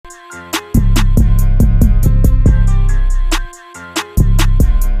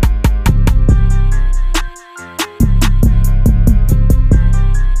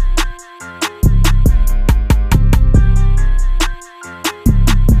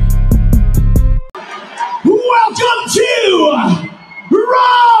Welcome to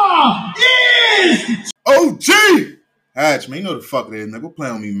Raw is OG! Hatch, man, you know the fuck it is, nigga. Go play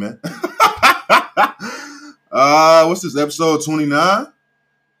on me, man. What's this, episode 29?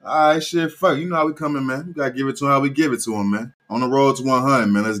 Alright, shit, fuck. You know how we coming, man. We gotta give it to him how we give it to him, man. On the road to 100,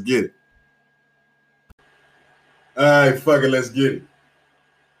 man. Let's get it. Alright, fuck it, let's get it.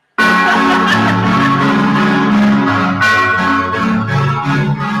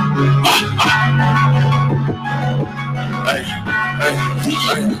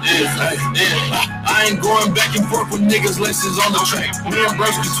 I ain't going back and forth with niggas less is on the track. Me and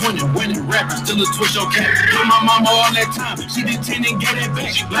bros be twinning, winning rappers, still a twist your cap. Give my mama all that time, she did 10 and get it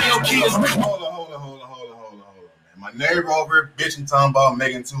back. Lay your kids rich. Hold on, man. My neighbor over here bitching, talking about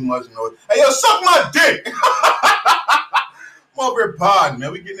making too much noise. Hey, yo, suck my dick! I'm over here podding,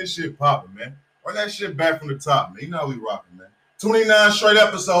 man. We getting this shit popping, man. Run that shit back from the top, man. You know how we rocking, man. 29 straight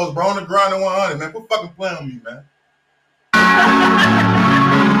episodes, bro. On the grind at 100, man. Quit fucking playing with me, man.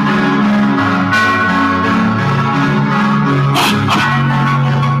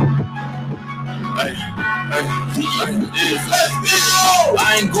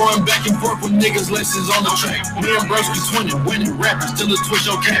 I ain't going back and forth with niggas less is on the track. Me and bros be twinning, winning rappers, still a twist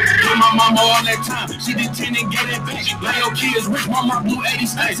your cap. Give my mama all that time, she did 10 and get it back. Lay your kids rich, mama blew 80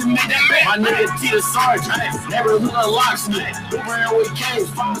 stacks and made that back. My nigga T the Sergeant, neighborhood locksmith. Around with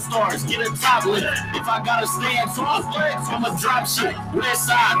K's, 5 stars, get a top lip. If I gotta stand tall, I'ma drop shit. West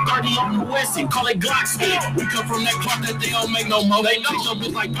side, 30 on the west end, call it Glocksmith. We come from that clock that they don't make no more. They know your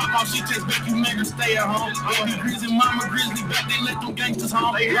bitch like pop off, she takes back, you make her stay at home. Baby Grizzly, mama Grizzly, back they let them gangsters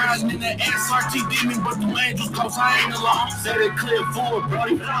home. They riding in that SRT demon, but them angels close, I ain't alone. Set it clear forward,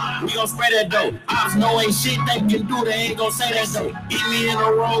 brody. We gon' spray that dough. Ops know ain't shit they can do, they ain't gon' say that though. Eat me in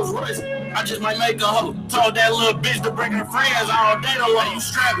a Rolls Royce, I just might make a hoe. Told that little bitch to bring her friends all day alone. You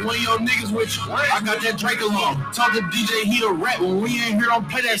strapped when your niggas with you. I got that Drake alone. Told the DJ he a rap when we ain't here, don't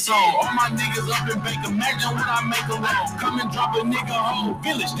play that song. All my niggas up in Bank, imagine what I make alone. Come and drop a nigga whole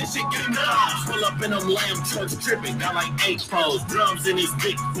village, this shit game on. Pull up in them lamb trucks tripping, got like 8 pros. Drums in his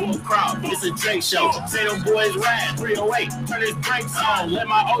dick, full crowd, it's a Drake show. Say them boys ride, 308, turn his brakes on. Let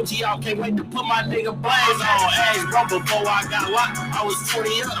my OG out, can't wait to put my nigga blaze on. Ass bro, before I got locked, I was 20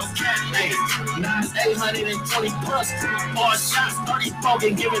 up, cat niggas. Now it's 820 plus, 4 shots, 34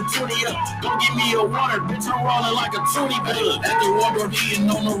 and giving 20 up. Go give me a water, bitch, I'm rolling like a toonie bug. At the Waldorf eating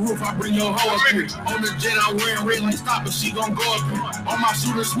on the roof, I bring your hoe up here. On the jet, I'm wearing red like stop, but she gon' go up here. On my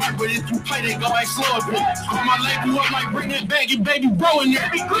shooter smart, but if you play, they go like slow up here. Call my label up like bring that baggy baby bro in there.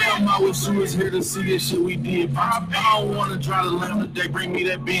 I'm out with shooters here to see this shit we did. I don't wanna try to land today, bring me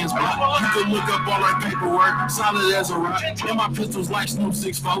that Benz block. You can look up all our paperwork, solid as a rock. And my pistols like Snoop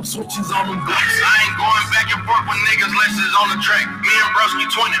 6-4, switches on them blocks. I ain't going back and forth with niggas less is on the track. Me and Broski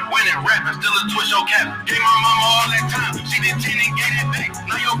twinning, winning, rapping, still a twist your cap. Gave my mama all that time, she did 10 and get it back.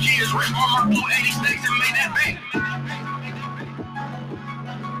 Now your kids rich, mama blew 80 stacks and made that back.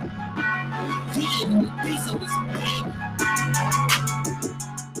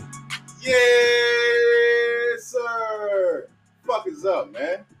 Yes, sir. Fuck is up,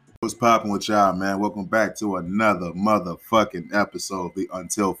 man? What's poppin' with y'all, man? Welcome back to another motherfucking episode of the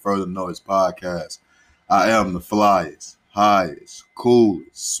Until Further Noise podcast. I am the flyest, highest,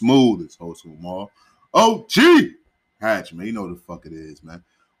 coolest, smoothest host of them all, OG Hatch, man. You know what the fuck it is, man.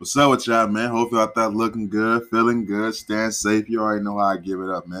 What's up with y'all, man? Hope y'all thought looking good, feeling good, staying safe. You already know how I give it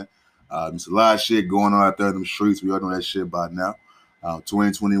up, man. There's a lot of shit going on out there in them streets. We all know that shit by now.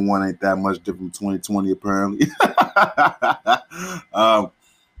 2021 ain't that much different from 2020, apparently.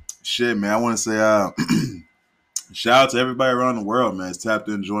 Shit, man, I want to say shout out to everybody around the world, man. It's tapped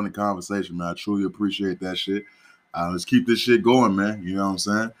in, enjoying the conversation, man. I truly appreciate that shit. Let's keep this shit going, man. You know what I'm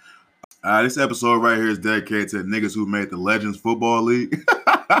saying? This episode right here is dedicated to the niggas who made the Legends Football League.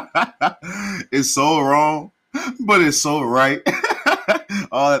 It's so wrong, but it's so right.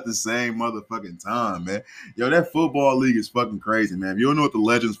 All at the same motherfucking time, man. Yo, that football league is fucking crazy, man. If you don't know what the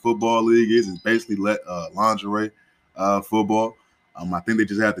Legends Football League is, it's basically lingerie football. I think they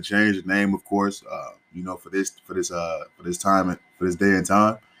just have to change the name, of course. For this time, for this day and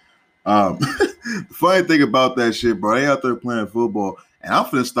time. The funny thing about that shit, bro, they out there playing football, and I'm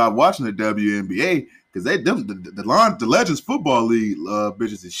finna stop watching the WNBA because the Legends Football League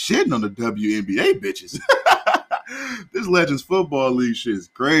bitches is shitting on the WNBA bitches. This Legends Football League shit is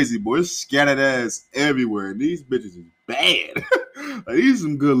crazy, boy. It's scattered ass everywhere, and these bitches is bad. Like, these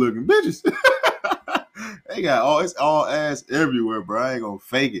some good looking bitches. They got it's all ass everywhere, bro. I ain't gonna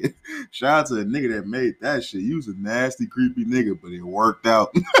fake it. Shout out to the nigga that made that shit. You was a nasty, creepy nigga, but it worked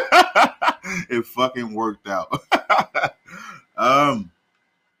out. It fucking worked out.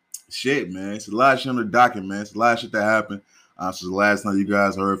 shit, man. It's a lot of shit on the docket, man. It's a lot of shit that happened since the last time you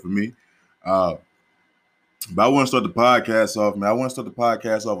guys heard from me. But I want to start the podcast off, man. I want to start the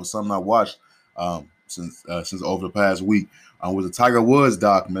podcast off with something I watched since over the past week. Was the Tiger Woods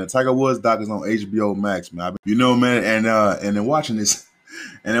doc, man. Tiger Woods doc is on HBO Max, man. Man, and then watching this,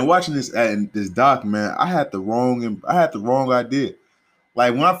 this doc, man, I had the wrong idea.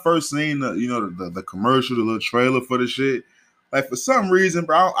 Like when I first seen the commercial, the little trailer for the shit, like for some reason,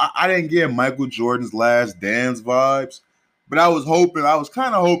 bro, I didn't get Michael Jordan's Last Dance vibes, but I was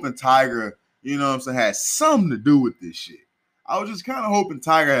kind of hoping Tiger, had something to do with this shit. I was just kind of hoping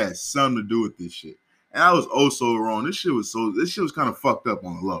Tiger had something to do with this shit. And I was so wrong. This shit was kind of fucked up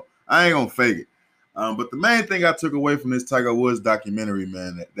on the low. I ain't gonna fake it. But the main thing I took away from this Tiger Woods documentary,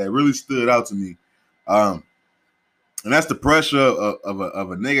 man, that really stood out to me, and that's the pressure of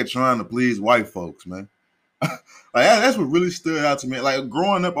a nigga trying to please white folks, man. Like that's what really stood out to me. Like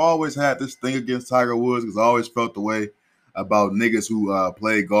growing up, I always had this thing against Tiger Woods because I always felt the way about niggas who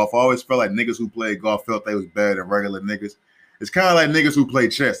played golf. I always felt like niggas who played golf felt they was better than regular niggas. It's kind of like niggas who play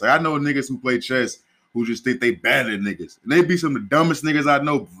chess. Like I know niggas who play chess who just think they better than niggas. And they be some of the dumbest niggas I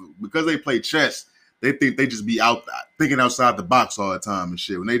know because they play chess. They think they just be out thinking outside the box all the time and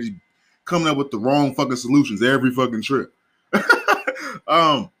shit. When they just coming up with the wrong fucking solutions every fucking trip.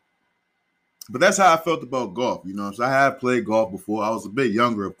 But that's how I felt about golf. So I have played golf before. I was a bit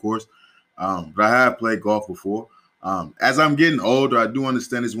younger, of course. But I have played golf before. As I'm getting older, I do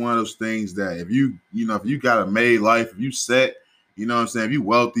understand it's one of those things that if you got a made life, if you set, if you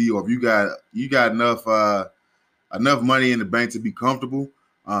wealthy or if you got enough money in the bank to be comfortable,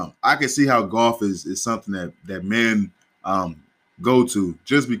 I can see how golf is something that men go to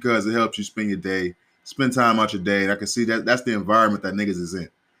just because it helps you spend time out your day. And I can see that's the environment that niggas is in.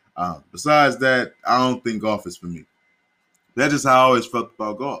 Besides that, I don't think golf is for me. That's just how I always felt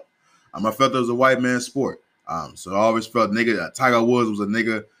about golf. I felt it was a white man's sport. So I always felt Tiger Woods was a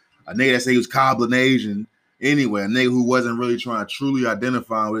nigga that said he was cobbling Asian anyway, a nigga who wasn't really trying to truly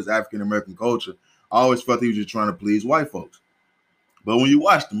identify with his African American culture. I always felt he was just trying to please white folks. But when you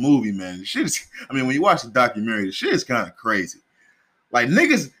watch the movie, man, when you watch the documentary, the shit is kind of crazy. Like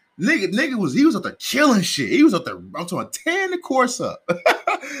nigga was up there killing shit. He was up there, I'm talking tearing the course up.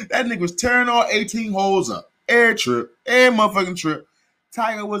 That nigga was tearing all 18 holes up. Every motherfucking trip.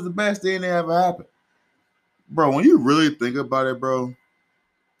 Tiger was the best thing that ever happened. Bro, when you really think about it, bro,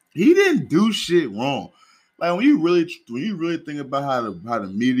 he didn't do shit wrong. Like when you really think about how the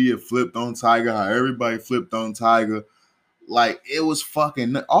media flipped on Tiger, how everybody flipped on Tiger, like it was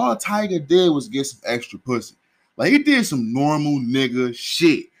fucking all Tiger did was get some extra pussy. Like he did some normal nigga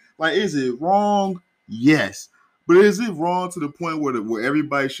shit. Like, is it wrong? Yes. But is it wrong to the point where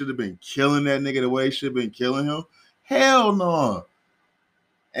everybody should have been killing that nigga the way they should have been killing him? Hell no.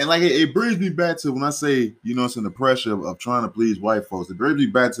 And like it brings me back to when I say, it's in the pressure of trying to please white folks. It brings me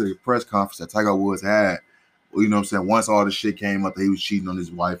back to the press conference that Tiger Woods had. Once all the shit came up that he was cheating on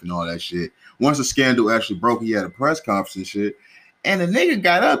his wife and all that shit. Once the scandal actually broke, he had a press conference and shit. And the nigga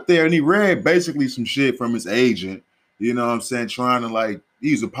got up there and he read basically some shit from his agent. Trying to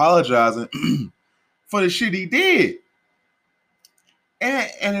he was apologizing for the shit he did.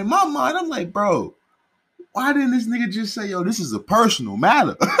 And in my mind, I'm like, bro, why didn't this nigga just say, yo, this is a personal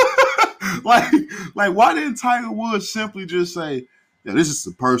matter? like, why didn't Tiger Woods simply just say, yo, this is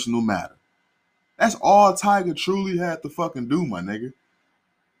a personal matter? That's all Tiger truly had to fucking do, my nigga.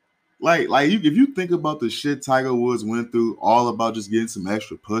 If you think about the shit Tiger Woods went through, all about just getting some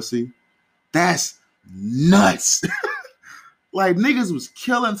extra pussy, that's nuts. Like niggas was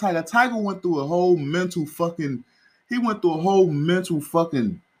killing Tiger. Tiger went through a whole mental fucking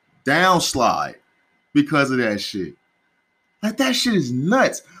downslide because of that shit. Like that shit is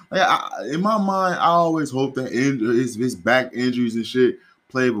nuts. Like in my mind, I always hope that his back injuries and shit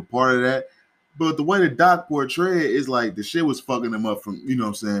played a part of that. But the way the doc portrayed is like the shit was fucking him up from,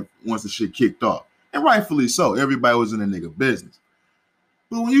 once the shit kicked off. And rightfully so. Everybody was in the nigga business.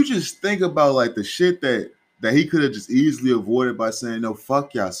 But when you just think about like the shit that he could have just easily avoided by saying, no,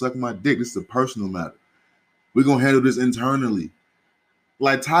 fuck y'all, suck my dick. This is a personal matter. We're gonna handle this internally.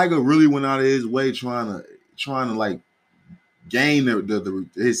 Like Tiger really went out of his way trying to like gain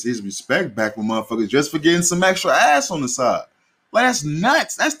his respect back from motherfuckers just for getting some extra ass on the side. Like that's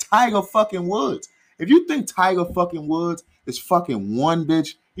nuts. That's Tiger fucking Woods. If you think Tiger fucking Woods is fucking one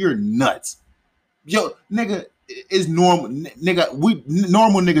bitch, you're nuts. Yo, nigga, it's normal. Nigga,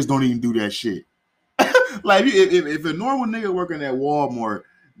 normal niggas don't even do that shit. Like if a normal nigga working at Walmart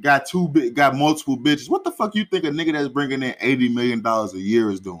got multiple bitches, what the fuck you think a nigga that's bringing in $80 million a year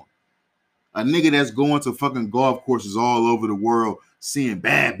is doing? A nigga that's going to fucking golf courses all over the world seeing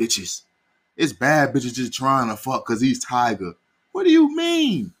bad bitches. It's bad bitches just trying to fuck because he's Tiger. What do you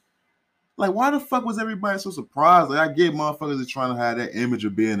mean? Like, why the fuck was everybody so surprised? Like, I get motherfuckers is trying to have that image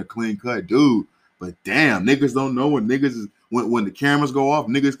of being a clean cut dude, but damn, niggas don't know when niggas is when the cameras go off,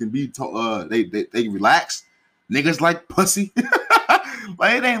 niggas can be they relax. Niggas like pussy.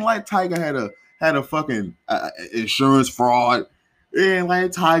 Like, it ain't like Tiger had a fucking insurance fraud. It ain't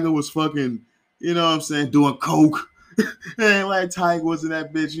like Tiger was fucking, you know what I'm saying, doing coke. It ain't like Tiger was in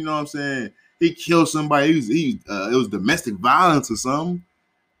that bitch, you know what I'm saying. He killed somebody. It was domestic violence or something.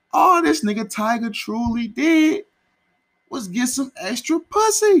 All this nigga Tiger truly did was get some extra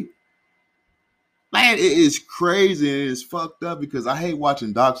pussy. Man, it is crazy and it's fucked up because I hate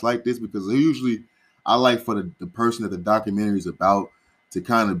watching docs like this because usually I like for the person that the documentary is about to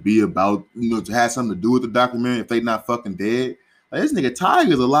kind of be about, you know, to have something to do with the documentary if they not fucking dead. Like, this nigga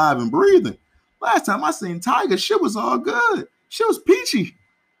Tiger's alive and breathing. Last time I seen Tiger, shit was all good. Shit was peachy.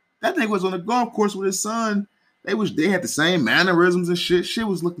 That nigga was on the golf course with his son. They had the same mannerisms and shit. Shit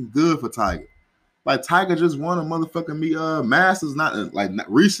was looking good for Tiger. Like, Tiger just won a motherfucking Masters not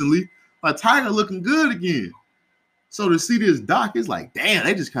recently. Like, Tiger looking good again. So to see this doc, it's like, damn,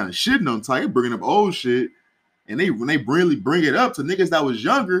 they just kind of shitting on Tiger, bringing up old shit. And when they really bring it up to niggas that was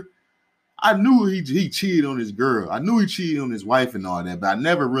younger, I knew he cheated on his girl. I knew he cheated on his wife and all that, but I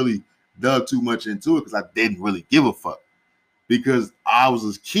never really dug too much into it because I didn't really give a fuck. Because I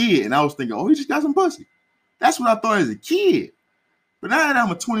was a kid and I was thinking, oh, he just got some pussy. That's what I thought as a kid. But now that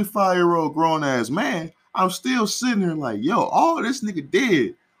I'm a 25-year-old grown-ass man, I'm still sitting here like, yo, all this nigga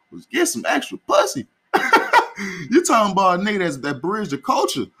did was get some extra pussy. You're talking about a nigga that bridged the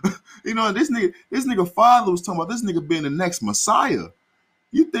culture. You know, this nigga father was talking about this nigga being the next Messiah.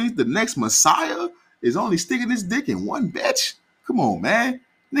 You think the next Messiah is only sticking his dick in one bitch? Come on, man.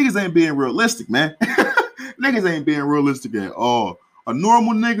 Niggas ain't being realistic, man. Niggas ain't being realistic at all. A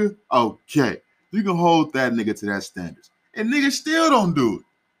normal nigga, okay. You can hold that nigga to that standards. And niggas still don't do it.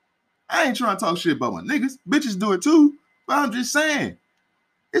 I ain't trying to talk shit about my niggas. Bitches do it too. But I'm just saying.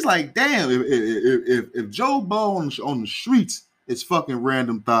 It's like, damn, if Joe Blow on the streets is fucking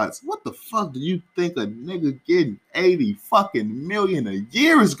random thoughts, what the fuck do you think a nigga getting 80 fucking million a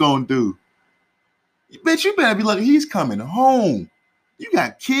year is gonna do? Bitch, you better be lucky he's coming home. You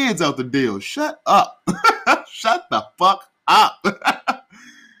got kids out the deal. Shut up. Shut the fuck up.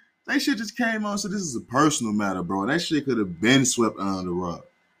 That shit just came on, so this is a personal matter, bro. That shit could have been swept under the rug.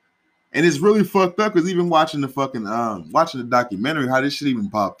 And it's really fucked up because even watching the documentary, how this shit even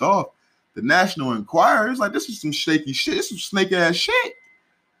popped off, the National Enquirer is like, this is some shaky shit. This is snake ass shit.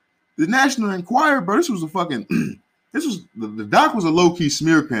 The National Enquirer, bro, this was a fucking, the doc was a low key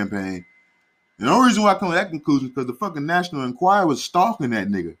smear campaign. And the only reason why I come to that conclusion is because the fucking National Enquirer was stalking that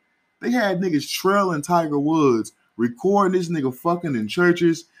nigga. They had niggas trailing Tiger Woods, recording this nigga fucking in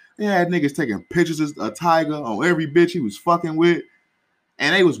churches. They had niggas taking pictures of Tiger on every bitch he was fucking with.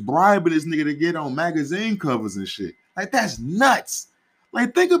 And they was bribing this nigga to get on magazine covers and shit. Like, that's nuts.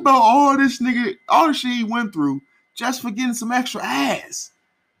 Like, think about all this nigga, all the shit he went through just for getting some extra ass.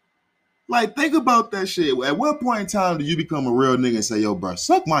 Like, think about that shit. At what point in time do you become a real nigga and say, yo, bro,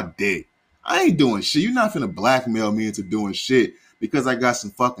 suck my dick? I ain't doing shit. You're not finna blackmail me into doing shit because I got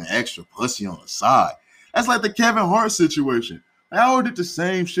some fucking extra pussy on the side. That's like the Kevin Hart situation. I already did the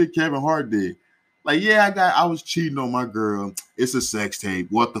same shit Kevin Hart did. Like, yeah, I was cheating on my girl. It's a sex tape.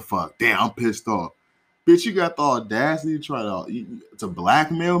 What the fuck? Damn, I'm pissed off. Bitch, you got the audacity to try to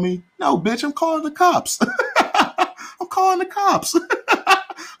blackmail me? No, bitch, I'm calling the cops. I'm calling the cops.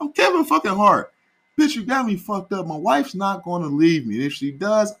 I'm Kevin fucking Hart. Bitch, you got me fucked up. My wife's not going to leave me. If she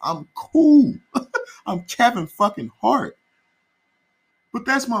does, I'm cool. I'm Kevin fucking Hart. But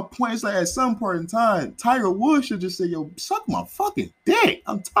that's my point. It's like at some point in time, Tiger Woods should just say, yo, suck my fucking dick.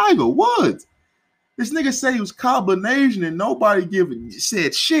 I'm Tiger Woods. This nigga said he was Cablinasian and nobody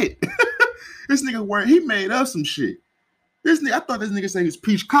said shit. This nigga he made up some shit. I thought this nigga said he was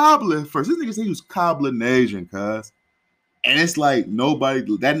Peach Cobbler at first. This nigga said he was Cablinasian, cuz. And it's like nobody,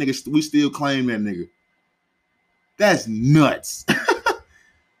 that nigga, we still claim that nigga. That's nuts.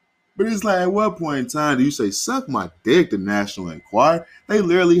 But it's like, at what point in time do you say, suck my dick, the National Enquirer? They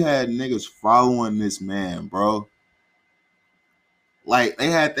literally had niggas following this man, bro. Like,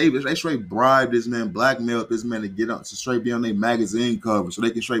 they straight bribed this man, blackmailed this man to get on, to straight be on their magazine cover so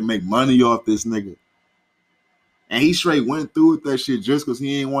they can straight make money off this nigga. And he straight went through with that shit just because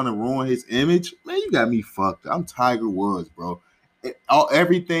he ain't want to ruin his image. Man, you got me fucked up. I'm Tiger Woods, bro.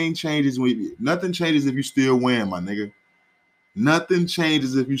 Everything changes nothing changes if you still win, my nigga. Nothing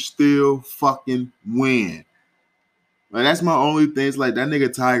changes if you still fucking win. Like, that's my only thing. It's like that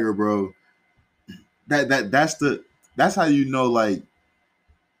nigga Tiger, bro. That's how you know, like,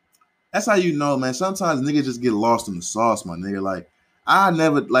 That's how you know, man. Sometimes niggas just get lost in the sauce, my nigga. Like, I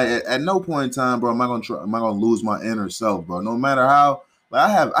never like at no point in time, bro, am I gonna lose my inner self, bro. No matter how like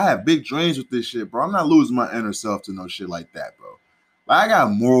I have big dreams with this shit, bro. I'm not losing my inner self to no shit like that, bro. Like I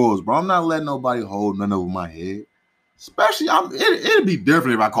got morals, bro. I'm not letting nobody hold none over my head. Especially, it'd be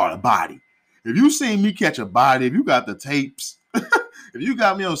different if I caught a body. If you seen me catch a body, if you got the tapes, if you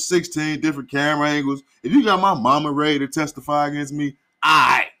got me on 16 different camera angles, if you got my mama ready to testify against me,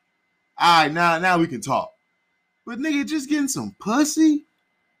 all right, now we can talk. But nigga, just getting some pussy,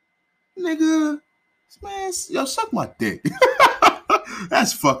 nigga, man, yo, suck my dick.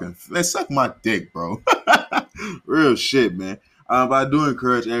 Let's suck my dick, bro. Real shit, man. But I do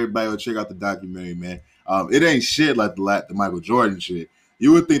encourage everybody to check out the documentary, man. It ain't shit like the Michael Jordan shit.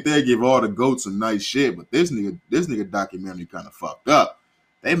 You would think they'd give all the GOATs a nice shit, but this nigga documentary kind of fucked up.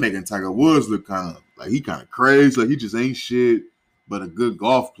 They making Tiger Woods look kind of like he kind of crazy, like he just ain't shit, but a good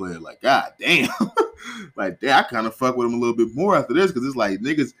golf player. Like, god damn. Like, damn, I kind of fuck with him a little bit more after this because it's like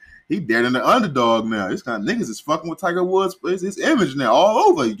niggas, he dead in the underdog now. This kind of niggas is fucking with Tiger Woods, his image now all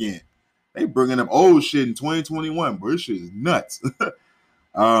over again. They bringing up old shit in 2021, bro. This shit is nuts.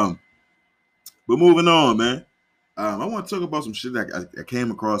 But moving on, man. I want to talk about some shit that I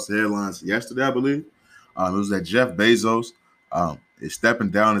came across the headlines yesterday, I believe. It was that Jeff Bezos is stepping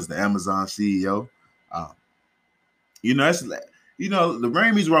down as the Amazon CEO. The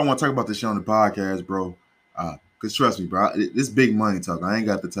main reason why I want to talk about this shit on the podcast, bro, because trust me, bro, this big money talk. I ain't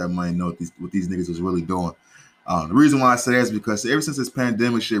got the type of money to know what these niggas is really doing. The reason why I say that is because ever since this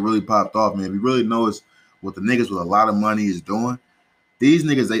pandemic shit really popped off, man, we really notice what the niggas with a lot of money is doing. These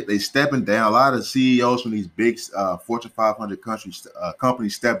niggas, they stepping down. A lot of CEOs from these big Fortune 500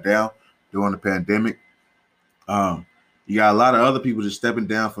 companies stepped down during the pandemic. You got a lot of other people just stepping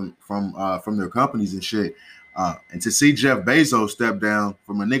down from their companies and shit. And to see Jeff Bezos step down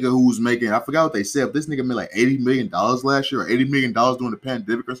from a nigga who was making, I forgot what they said, but this nigga made like $80 million last year or $80 million during the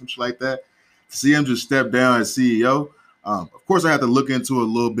pandemic or some shit like that. To see him just step down as CEO, of course I had to look into it a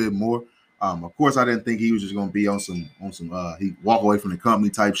little bit more. Of course, I didn't think he was just gonna be on some he walk away from the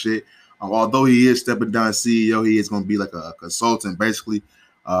company type shit. Although he is stepping down as CEO, he is gonna be like a consultant basically.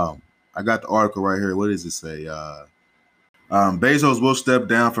 I got the article right here. What does it say? Bezos will step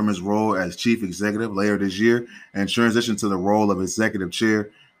down from his role as chief executive later this year and transition to the role of executive chair.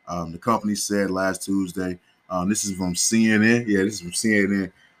 The company said last Tuesday. This is from CNN. Yeah, this is from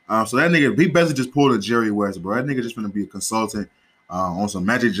CNN. So that nigga, he basically just pulled a Jerry West, bro. That nigga just gonna be a consultant. On some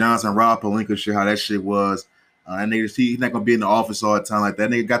Magic Johnson, Rob Pelinka shit, how that shit was. That nigga, he's not gonna be in the office all the time like that.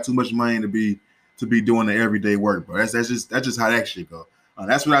 Nigga got too much money to be doing the everyday work, bro. That's just how that shit go.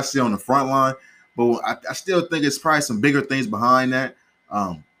 That's what I see on the front line, but I still think it's probably some bigger things behind that.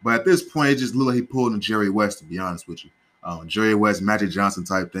 But at this point, it just looked like he pulled a Jerry West, to be honest with you. Jerry West, Magic Johnson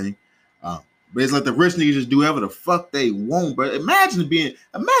type thing. But it's like the rich niggas just do whatever the fuck they want, bro. Imagine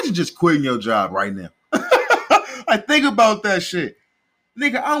just quitting your job right now. Like, think about that shit.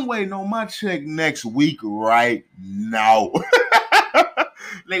 Nigga, I'm waiting on my check next week right now.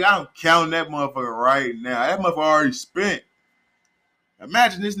 Nigga, I'm counting that motherfucker right now. That motherfucker already spent.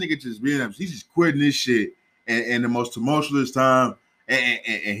 Imagine this nigga just he's just quitting this shit in the most tumultuous time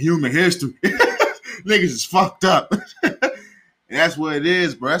in human history. Niggas is fucked up. And that's what it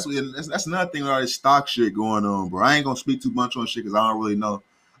is, bro. That's another thing with all this stock shit going on, bro. I ain't gonna speak too much on shit because I don't really know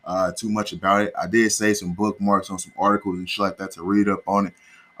too much about it. I did say some bookmarks on some articles and shit like that to read up on it.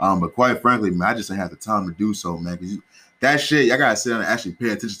 But quite frankly, man, I just ain't have the time to do so, man. Because that shit, I gotta sit down and actually pay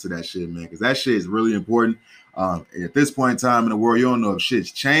attention to that shit, man. Because that shit is really important. At this point in time in the world, you don't know if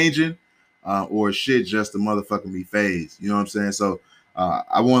shit's changing or shit just a motherfucking be phased. You know what I'm saying? So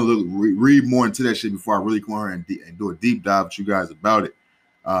I want to read more into that shit before I really come here and do a deep dive with you guys about it.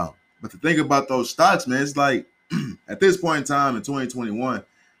 But to think about those stocks, man, it's like at this point in time in 2021,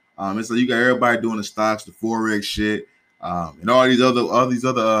 it's like you got everybody doing the stocks, the Forex shit, and all these other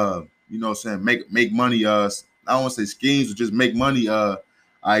you know what I'm saying, make money, I don't want to say schemes, but just make money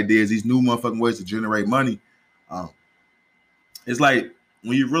ideas, these new motherfucking ways to generate money. It's like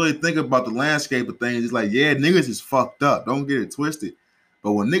when you really think about the landscape of things, it's like, yeah, niggas is fucked up. Don't get it twisted.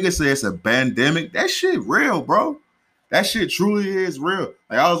 But when niggas say it's a pandemic, that shit real, bro. That shit truly is real.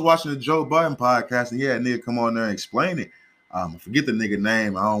 Like, I was watching the Joe Budden podcast, and yeah, nigga come on there and explain it. I forget the nigga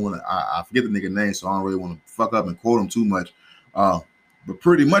name. I forget the nigga name, so I don't really want to fuck up and quote him too much. But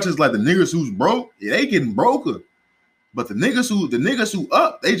pretty much it's like the niggas who's broke, yeah, they getting broker. But the niggas who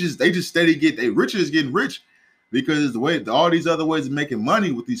up, they just steady they richer is getting rich because the way all these other ways of making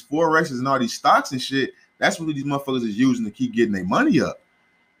money with these Forexes and all these stocks and shit, that's what these motherfuckers is using to keep getting their money up.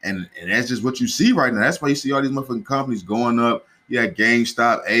 And that's just what you see right now. That's why you see all these motherfucking companies going up. You had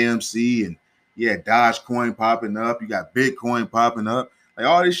GameStop, AMC, and Dogecoin popping up. You got Bitcoin popping up. Like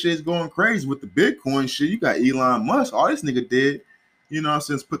all this shit's going crazy with the Bitcoin shit. You got Elon Musk. All this nigga did, you know what I'm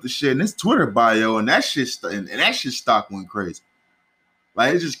saying, put the shit in his Twitter bio, and that shit stock went crazy.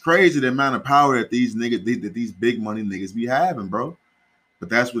 Like it's just crazy the amount of power that these niggas, that these big money niggas be having, bro. But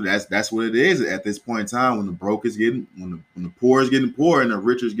that's what it is at this point in time, when the broke is getting, when the poor is getting poor and the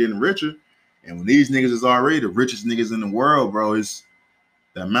rich is getting richer, and when these niggas is already the richest niggas in the world, bro, it's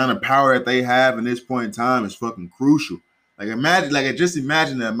the amount of power that they have in this point in time is fucking crucial. Just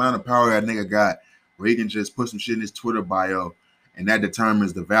imagine the amount of power that nigga got, where he can just put some shit in his Twitter bio, and that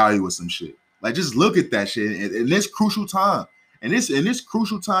determines the value of some shit. Like just look at that shit in this crucial time. And in this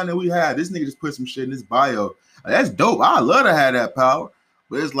crucial time that we have, this nigga just put some shit in his bio. Like, that's dope. I love to have that power.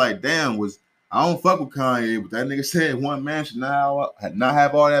 But it's like, damn, I don't fuck with Kanye, but that nigga said one man should not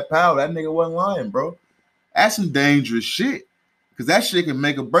have all that power. That nigga wasn't lying, bro. That's some dangerous shit. Because that shit can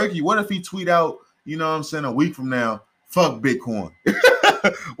make or break you. What if he tweet out, you know what I'm saying, a week from now, fuck Bitcoin?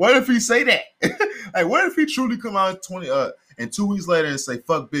 What if he say that? Like, what if he truly come out and 2 weeks later and say,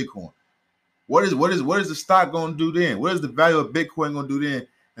 fuck Bitcoin? What is the stock gonna do then? What is the value of Bitcoin gonna do then?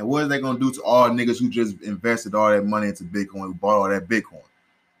 And what is that gonna do to all niggas who just invested all that money into Bitcoin, who bought all that Bitcoin?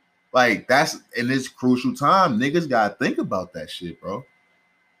 Like, that's in this crucial time, niggas gotta think about that shit, bro.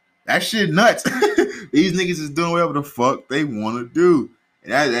 That shit nuts. These niggas is doing whatever the fuck they want to do.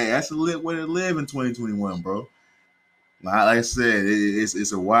 And that's a lit way to live in 2021, bro. Like I said,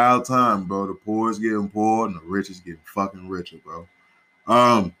 it's a wild time, bro. The poor is getting poor and the rich is getting fucking richer,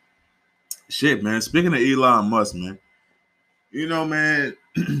 bro. Shit, man. Speaking of Elon Musk, man. You know, man.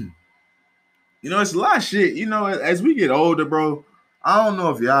 You know, it's a lot of shit. You know, as we get older, bro, I don't know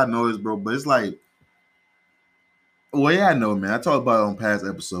if y'all know this, bro, but it's like, well, yeah, I know, man. I talked about it on past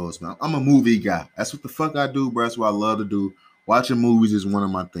episodes, man. I'm a movie guy. That's what the fuck I do, bro. That's what I love to do. Watching movies is one of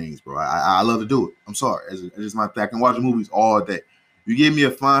my things, bro. I love to do it. I'm sorry. It's just my thing. I can watch movies all day. You give me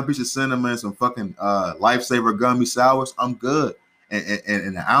a fine piece of cinema and some fucking Lifesaver gummy sours, I'm good.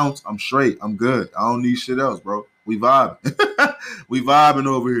 And an ounce, I'm straight. I'm good. I don't need shit else, bro. We vibing. We vibing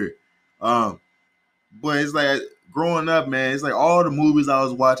over here. But it's like growing up, man, it's like all the movies I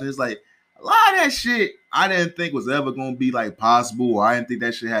was watching, it's like a lot of that shit I didn't think was ever gonna be like possible, or I didn't think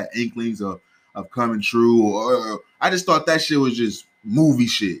that shit had inklings of coming true, or I just thought that shit was just movie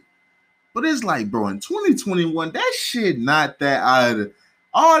shit. But it's like, bro, in 2021, that shit not that out of the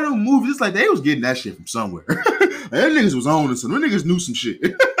all them movies. It's like they was getting that shit from somewhere. Them niggas was on this, and them niggas knew some shit.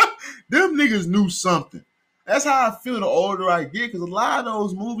 Them niggas knew something. That's how I feel the older I get, because a lot of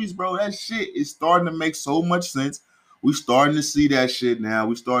those movies, bro, that shit is starting to make so much sense. We starting to see that shit now.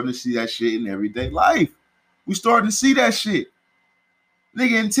 We starting to see that shit in everyday life. We starting to see that shit.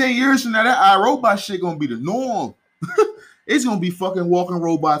 Nigga, in 10 years from now, that iRobot shit gonna be the norm. It's gonna be fucking walking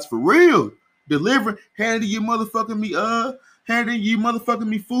robots for real. Delivering, handing you motherfucking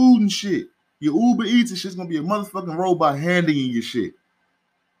me food and shit. Your Uber Eats and shit's gonna be a motherfucking robot handing you your shit.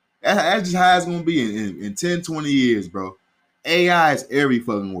 That's just how it's gonna be in 10, 20 years, bro. AI is every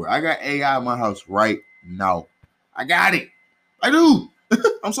fucking word. I got AI in my house right now. I got it. I do.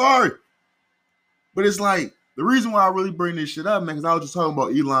 I'm sorry. But it's like, the reason why I really bring this shit up, man, because I was just talking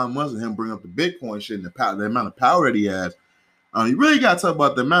about Elon Musk and him bringing up the Bitcoin shit and the amount of power that he has. You really got to talk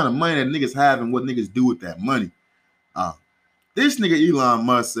about the amount of money that niggas have and what niggas do with that money. This nigga Elon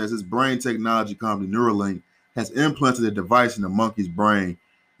Musk says his brain technology company Neuralink has implanted a device in the monkey's brain,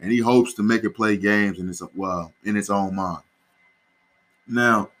 and he hopes to make it play games in its own mind.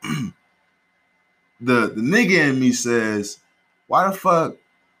 Now, the nigga in me says, why the fuck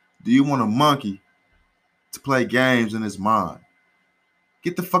do you want a monkey to play games in his mind?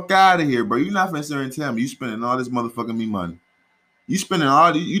 Get the fuck out of here, bro. You're not finna sit here and tell me you spending all this motherfucking me money. You spending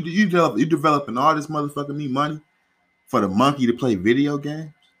all you developing all this motherfucking me money for the monkey to play video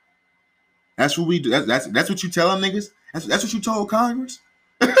games? That's what we do. That's what you telling niggas? That's what you told Congress?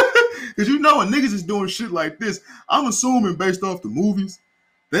 Because you know when niggas is doing shit like this, I'm assuming based off the movies,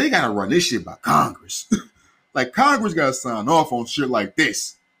 they gotta run this shit by Congress. Like Congress gotta sign off on shit like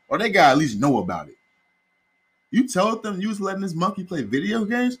this, or they gotta at least know about it. You told them you was letting this monkey play video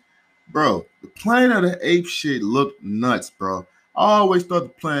games? Bro, the Planet of the Apes shit looked nuts, bro. I always thought the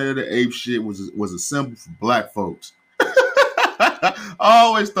Planet of the Apes shit was a symbol for black folks. I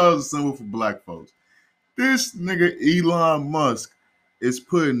always thought it was a symbol for black folks. This nigga Elon Musk is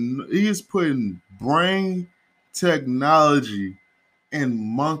putting brain technology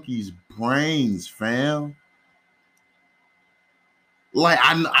in monkeys' brains, fam. Like,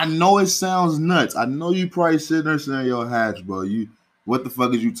 I know it sounds nuts. I know you probably sitting there saying, yo, Hatch, bro, what the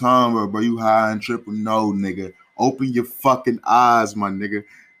fuck is you talking about, bro? You high and triple? No, nigga. Open your fucking eyes, my nigga.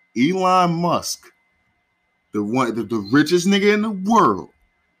 Elon Musk, the richest nigga in the world,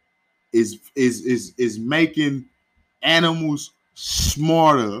 is making animals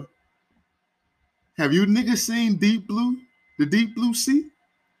smarter. Have you niggas seen Deep Blue? The Deep Blue Sea?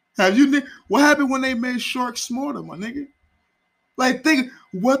 Have you? What happened when they made sharks smarter, my nigga? Like, think,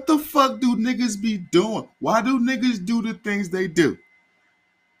 what the fuck do niggas be doing? Why do niggas do the things they do?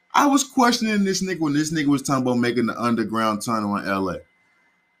 I was questioning this nigga when this nigga was talking about making the underground tunnel in LA.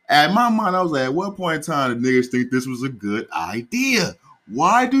 At my mind, I was like, at what point in time did niggas think this was a good idea?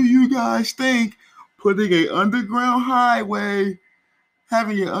 Why do you guys think putting a underground highway,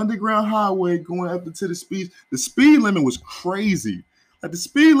 having an underground highway going up to the speed limit was crazy. Like, the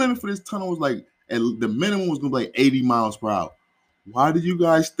speed limit for this tunnel was like, the minimum was gonna be like 80 miles per hour. Why do you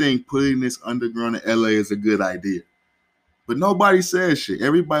guys think putting this underground in LA is a good idea? But nobody said shit.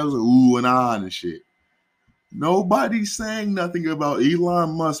 Everybody was like, ooh and ah and shit. Nobody's saying nothing about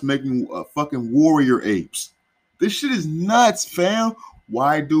Elon Musk making fucking warrior apes. This shit is nuts, fam.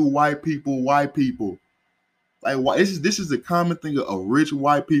 Why do white people? Like, why? This is a common thing of rich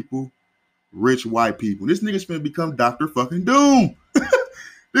white people. This nigga's finna become Dr. fucking Doom.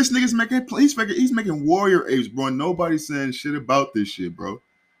 This nigga's making warrior apes, bro. Nobody's saying shit about this shit, bro.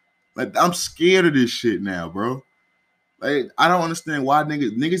 Like, I'm scared of this shit now, bro. Like, I don't understand why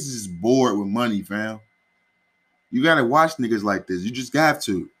niggas is just bored with money, fam. You gotta watch niggas like this. You just got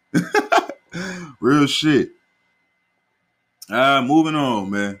to. Real shit. Moving on,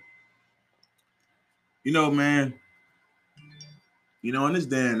 man. Man. In this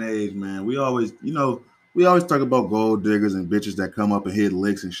day and age, man, we always talk about gold diggers and bitches that come up and hit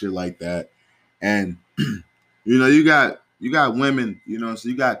licks and shit like that. And you got women, so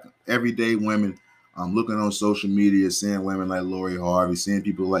you got everyday women looking on social media, seeing women like Lori Harvey, seeing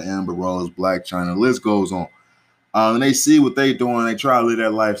people like Amber Rose, Blac Chyna, the list goes on. And they see what they doing, they try to live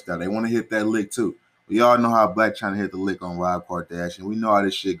that lifestyle. They want to hit that lick too. We all know how Blac Chyna hit the lick on Rob Kardashian. We know how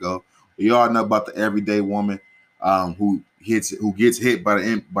this shit go. We all know about the everyday woman who gets hit by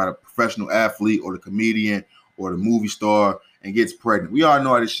the professional athlete or the comedian or the movie star and gets pregnant. We all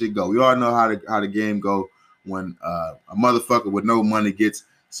know how this shit go. We all know how the game go when a motherfucker with no money gets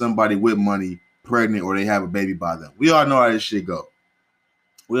somebody with money pregnant or they have a baby by them. We all know how this shit go.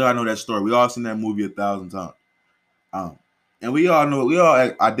 We all know that story. We all seen that movie 1,000 times. And we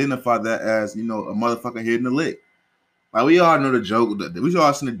all identify that as, a motherfucker hitting the lick. Like, we all know the joke. We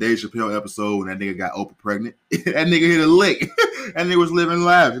all seen the Dave Chappelle episode when that nigga got Oprah pregnant. That nigga hit a lick. That nigga was living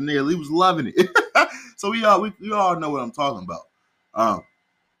life. And he was loving it. So we all know what I'm talking about.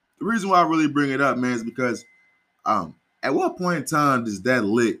 The reason why I really bring it up, man, is because at what point in time does that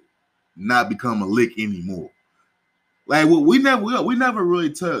lick not become a lick anymore? Like, we never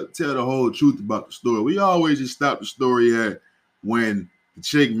really tell the whole truth about the story. We always just stop the story at when the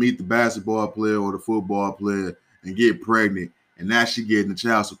chick meet the basketball player or the football player and get pregnant, and now she getting the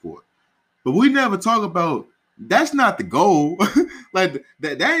child support. But we never talk about that's not the goal. Like,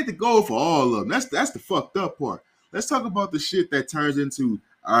 that ain't the goal for all of them. That's the fucked up part. Let's talk about the shit that turns into,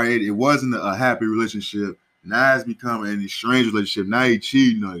 all right, it wasn't a happy relationship. Now it's becoming an estranged relationship. Now you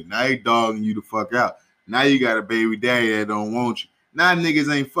cheating on you. Now you dogging you the fuck out. Now you got a baby daddy that don't want you. Now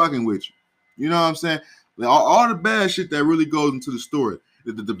niggas ain't fucking with you. You know what I'm saying? Like, all the bad shit that really goes into the story.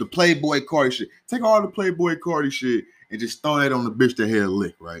 The Playboy Cardi shit. Take all the Playboy Cardi shit and just throw that on the bitch that hit a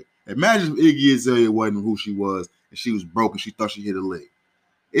lick, right? Imagine if Iggy Azalea wasn't who she was and she was broke and she thought she hit a lick.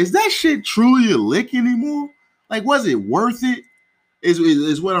 Is that shit truly a lick anymore? Like, was it worth it?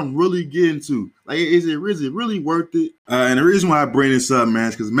 Is what I'm really getting to. Like, is it really worth it? And the reason why I bring this up, man,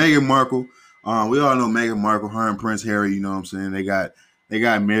 is because Meghan Markle, we all know Meghan Markle, her and Prince Harry, you know what I'm saying? They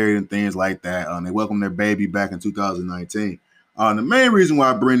got married and things like that. They welcomed their baby back in 2019. The main reason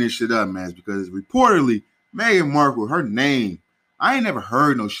why I bring this shit up, man, is because reportedly Meghan Markle, her name, I ain't never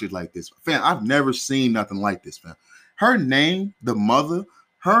heard no shit like this. Fam, I've never seen nothing like this, fam. Her name, the mother,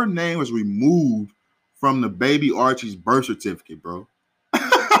 her name was removed from the baby Archie's birth certificate, bro.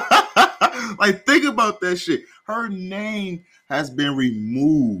 Like, think about that shit. Her name has been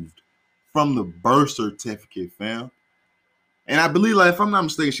removed from the birth certificate, fam. And I believe, like, if I'm not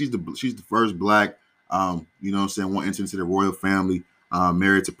mistaken, she's the first black, you know what I'm saying, one entered into the royal family,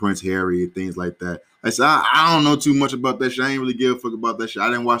 married to Prince Harry and things like that. Like, so I don't know too much about that shit. I ain't really give a fuck about that shit. I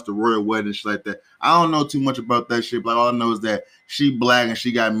didn't watch the royal wedding and shit like that. I don't know too much about that shit, but all I know is that she black and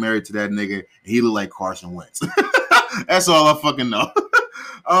she got married to that nigga and he looked like Carson Wentz. That's all I fucking know.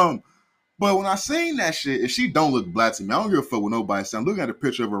 But when I seen that shit, if she don't look black to me, I don't give a fuck what nobody says. I'm looking at a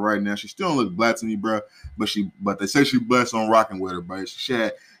picture of her right now. She still don't look black to me, bro. But they say she blessed on rocking with her, bro. She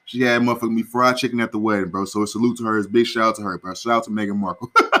She had motherfucking me fried chicken at the wedding, bro. So a salute to her. It's big shout out to her, bro. Shout out to Meghan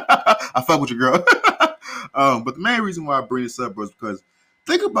Markle. I fuck with you, girl. But the main reason why I bring this up, bro, is because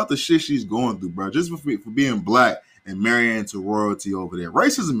think about the shit she's going through, bro. Just for being black and marrying into royalty over there.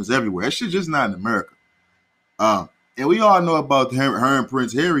 Racism is everywhere. That shit just not in America. And we all know about her and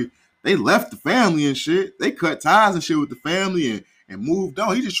Prince Harry. They left the family and shit. They cut ties and shit with the family and moved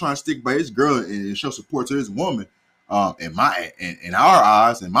on. He just trying to stick by his girl and show support to his woman. In our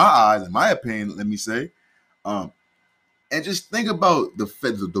eyes, in my opinion, let me say. And just think about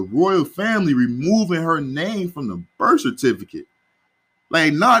the royal family removing her name from the birth certificate.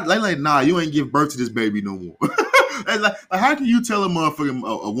 Nah, you ain't give birth to this baby no more. like, how can you tell a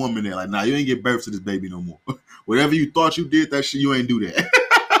motherfucking a woman that, like, nah, you ain't give birth to this baby no more? Whatever you thought you did, that shit, you ain't do that.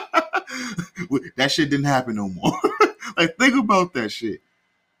 That shit didn't happen no more. Like, think about that shit.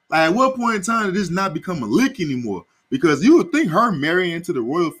 Like, at what point in time did this not become a lick anymore? Because you would think her marrying into the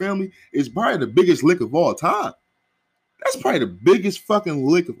royal family is probably the biggest lick of all time. That's probably the biggest fucking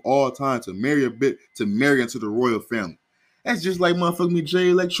lick of all time, to marry into the royal family. That's just like motherfucking me,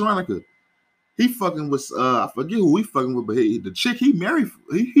 Jay Electronica. He fucking was, I forget who he fucking with, but the chick he married,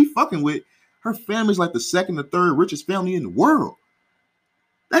 he fucking with, her family's like the second or third richest family in the world.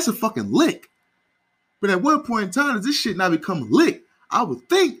 That's a fucking lick. But at what point in time does this shit not become a lick? I would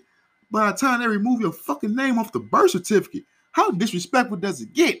think by the time they remove your fucking name off the birth certificate, how disrespectful does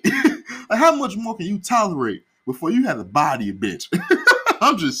it get? Like, how much more can you tolerate before you have to body a bitch?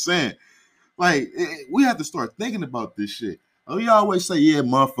 I'm just saying. Like, we have to start thinking about this shit. We always say, yeah,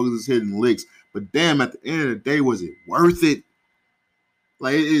 motherfuckers is hitting licks. But damn, at the end of the day, was it worth it?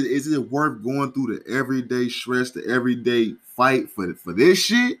 Like, is it worth going through the everyday stress, the everyday fight for this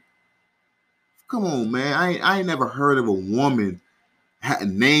shit? Come on, man. I ain't never heard of a woman had a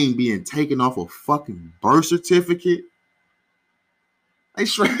name being taken off a fucking birth certificate. They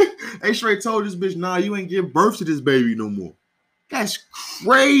straight told this bitch, nah, you ain't give birth to this baby no more. That's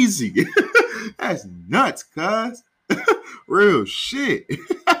crazy. That's nuts, cuz. Real shit.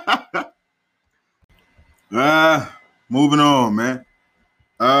 Moving on, man.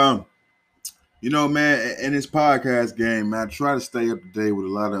 You know, man, in this podcast game, man, I try to stay up to date with a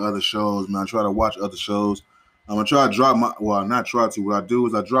lot of other shows, man. I try to watch other shows. I'm gonna try to drop my, well, not try to. What I do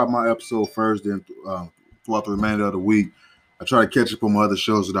is I drop my episode first, then throughout the remainder of the week, I try to catch up on my other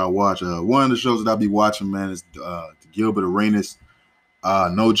shows that I watch. One of the shows that I'll be watching, man, is the Gilbert Arenas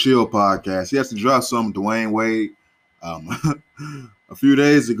No Chill podcast. He has to drop some Dwayne Wade a few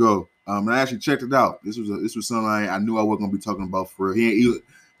days ago. And I actually checked it out. This was something I knew I wasn't gonna be talking about for real.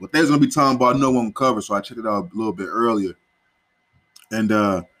 What they was gonna be talking about, no one covered, so I checked it out a little bit earlier. And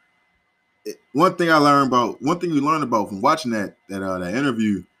one thing you learn about from watching that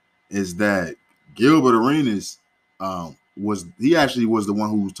interview is that Gilbert Arenas was the one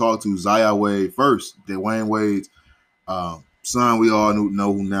who talked to Zaya Wade first, Dwayne Wade's son. We all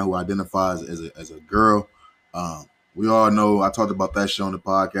know who identifies as a girl. We all know, I talked about that shit on the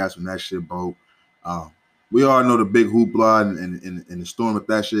podcast when that shit broke. We all know the big hoopla and the storm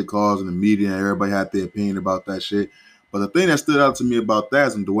that shit caused in the media, and everybody had their opinion about that shit. But the thing that stood out to me about that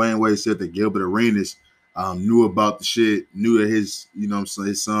is when Dwayne Wade said that Gilbert Arenas knew about the shit, knew that his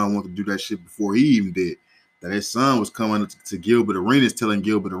son wanted to do that shit before he even did. That his son was coming to Gilbert Arenas, telling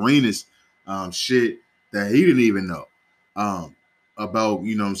Gilbert Arenas shit that he didn't even know about,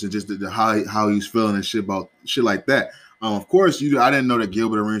 just how he was feeling and shit about shit like that. Of course, I didn't know that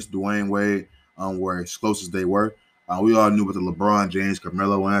Gilbert Arenas, Dwayne Wade were as close as they were. We all knew about the LeBron James,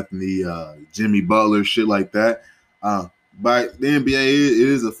 Carmelo Anthony, Jimmy Butler, shit like that. But the NBA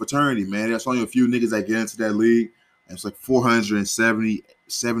is a fraternity, man. There's only a few niggas that get into that league. And it's like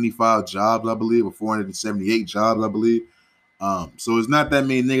 475 jobs, I believe, or 478 jobs, I believe. So it's not that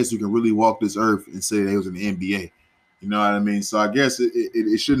many niggas who can really walk this earth and say they was in the NBA. You know what I mean? So I guess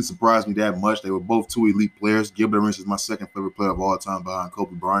it shouldn't surprise me that much. They were both two elite players. Gilbert Arenas is my second favorite player of all time behind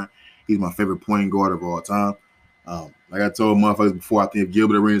Kobe Bryant. He's my favorite point guard of all time. Like I told motherfuckers before, I think if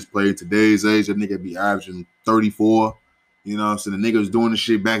Gilbert Arenas played today's age, that nigga be averaging 34. You know what I'm saying? The nigga was doing the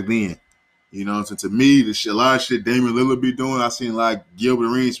shit back then. You know what I'm saying? To me, a lot of shit Damian Lillard be doing, I seen like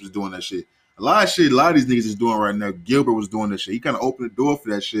Gilbert Arenas was doing that shit. A lot of these niggas is doing right now. Gilbert was doing that shit. He kind of opened the door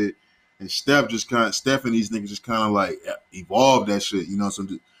for that shit. And Steph and these niggas just kind of like evolved that shit,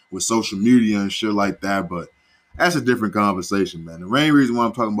 with social media and shit like that. But that's a different conversation, man. The main reason why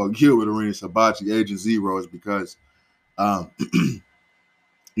I'm talking about Gilbert Arenas, Hibachi, Agent Zero is because,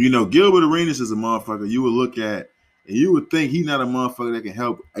 Gilbert Arenas is a motherfucker you would look at and you would think he's not a motherfucker that can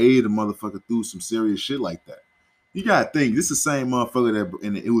help aid a motherfucker through some serious shit like that. You gotta think this is the same motherfucker that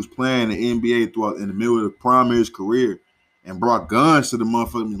was playing the NBA throughout in the middle of the prime of his career, and brought guns to the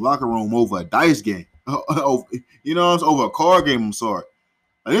motherfucking locker room over a dice game. You know, it's over a card game. I'm sorry.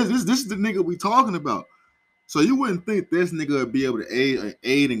 Like, this is the nigga we talking about. So you wouldn't think this nigga would be able to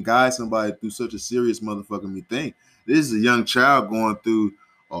aid and guide somebody through such a serious motherfucking thing. This is a young child going through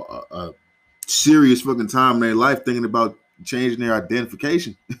a serious fucking time in their life thinking about changing their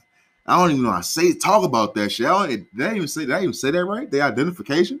identification. I don't even know how to talk about that shit. Did I even say that right? The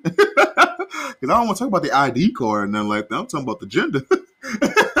identification? Because I don't want to talk about the ID card or nothing like that. I'm talking about the gender.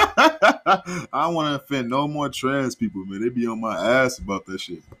 I don't want to offend no more trans people, man. They be on my ass about that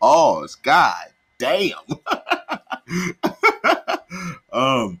shit. Pause. God damn.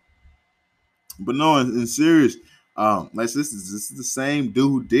 But no, in serious, like this is the same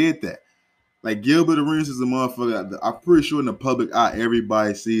dude who did that. Like Gilbert Arenas is a motherfucker. I'm pretty sure in the public eye,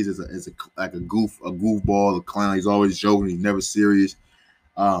 everybody sees as a goofball, a clown. He's always joking. He's never serious.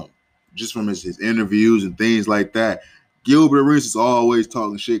 Just from his interviews and things like that. Gilbert Arenas is always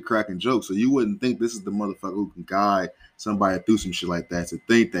talking shit, cracking jokes. So you wouldn't think this is the motherfucker who can guide somebody through some shit like that. To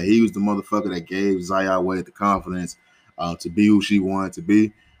think that he was the motherfucker that gave Zaya Wade the confidence to be who she wanted to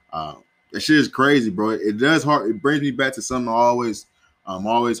be. That shit is crazy, bro. It brings me back to something I always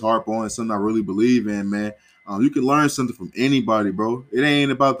harp on, and something I really believe in, man. You can learn something from anybody, bro. It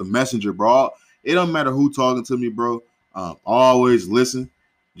ain't about the messenger, bro. It don't matter who talking to me, bro. Always listen.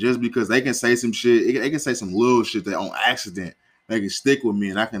 Just because they can say some shit, they can say some little shit that on accident, they can stick with me,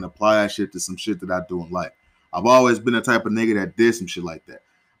 and I can apply that shit to some shit that I do in life. I've always been the type of nigga that did some shit like that.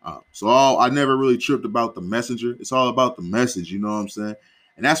 So I never really tripped about the messenger. It's all about the message, you know what I'm saying?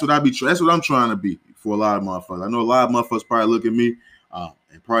 And that's what that's what I'm trying to be for a lot of motherfuckers. I know a lot of motherfuckers probably look at me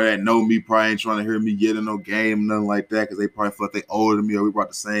and probably that know me, probably ain't trying to hear me get in no game, nothing like that, because they probably feel like they older than me or we about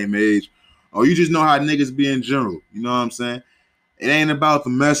the same age. Or you just know how niggas be in general. You know what I'm saying? It ain't about the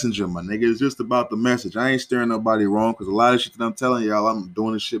messenger, my nigga. It's just about the message. I ain't steering nobody wrong because a lot of shit that I'm telling y'all, I'm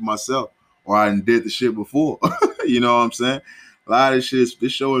doing this shit myself. Or I did the shit before. You know what I'm saying? A lot of this shit,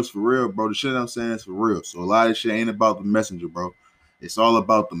 this show is for real, bro. The shit I'm saying is for real. So a lot of this shit ain't about the messenger, bro. It's all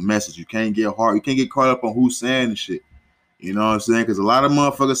about the message. You can't get caught up on who's saying the shit. You know what I'm saying? Because a lot of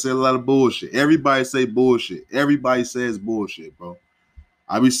motherfuckers say a lot of bullshit. Everybody say bullshit. Everybody says bullshit, bro.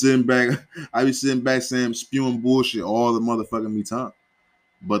 I be sitting back saying spewing bullshit all the motherfucking me time.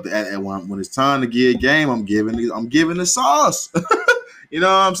 But when it's time to get a game, I'm giving the sauce. You know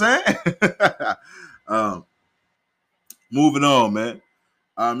what I'm saying? Moving on, man.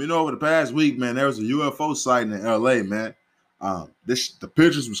 You know, over the past week, man, there was a UFO sighting in LA, man. The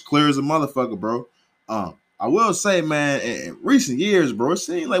pictures was clear as a motherfucker, bro. I will say, man, in recent years, bro, it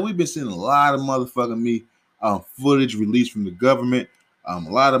seems like we've been seeing a lot of motherfucking footage released from the government. A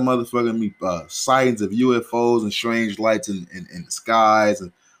lot of motherfucking sightings of UFOs and strange lights in the skies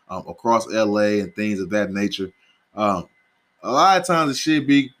and across LA and things of that nature. A lot of times it should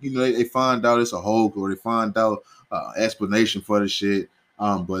be, you know, they find out it's a hoax or they find out explanation for the shit.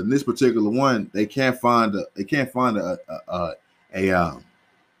 But in this particular one, they can't find a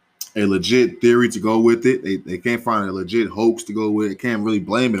legit theory to go with it. They can't find a legit hoax to go with it. They can't really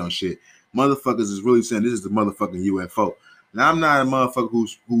blame it on shit. Motherfuckers is really saying this is the motherfucking UFO. Now, I'm not a motherfucker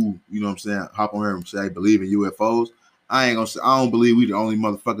who, you know what I'm saying, hop on here and say I believe in UFOs. I don't believe we the only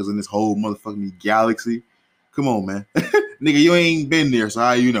motherfuckers in this whole motherfucking galaxy. Come on, man. Nigga, you ain't been there, so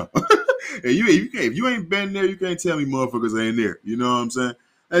how you know? If you ain't been there, you can't tell me motherfuckers ain't there. You know what I'm saying?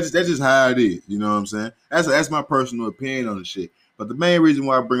 That's just how it is. You know what I'm saying? That's my personal opinion on the shit. But the main reason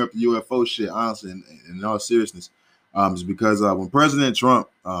why I bring up the UFO shit, honestly, in all seriousness, is because when President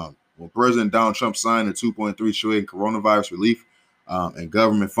Donald Trump signed the $2.3 trillion coronavirus relief and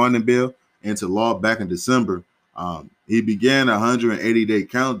government funding bill into law back in December, he began a 180-day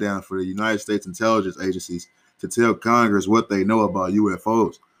countdown for the United States intelligence agencies to tell Congress what they know about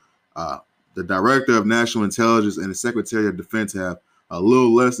UFOs. The Director of National Intelligence and the Secretary of Defense have a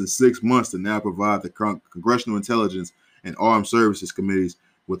little less than 6 months to now provide the Congressional Intelligence and Armed Services Committees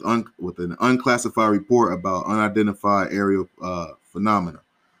with an unclassified report about unidentified aerial phenomena.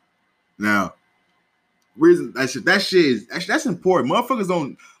 Now, reason that's important. Motherfuckers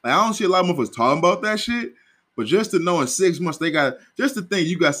don't like. I don't see a lot of motherfuckers talking about that shit. But just to know in 6 months they got just to think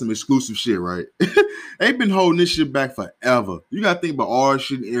you got some exclusive shit, right? They've been holding this shit back forever. You gotta think about all the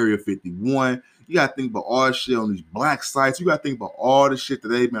shit in Area 51. You gotta think about all the shit on these black sites. You gotta think about all the shit that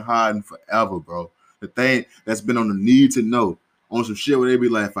they've been hiding forever, bro. The thing that's been on the need to know on some shit where they be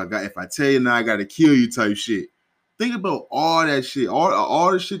like, if I tell you now, I gotta kill you type shit. Think about all that shit,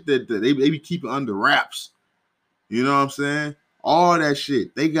 all the shit that they be keeping under wraps. You know what I'm saying? All that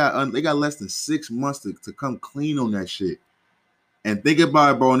shit. They got less than 6 months to come clean on that shit. And think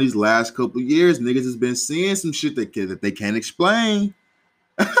about it, bro. In these last couple of years, niggas has been seeing some shit that they can't explain.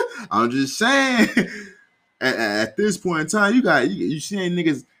 I'm just saying. At this point in time, you seeing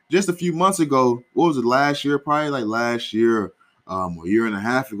niggas just a few months ago. What was it, last year? Probably like last year, a year and a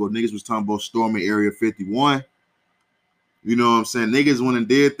half ago. Niggas was talking about storming Area 51. You know what I'm saying? Niggas went and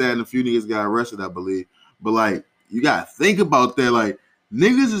did that, and a few niggas got arrested, I believe. But like, you gotta think about that. Like,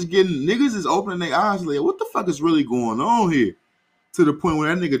 niggas is opening their eyes. Like, what the fuck is really going on here? To the point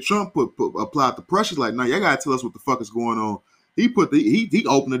where that nigga Trump applied the pressure. Like, nah, y'all gotta tell us what the fuck is going on. He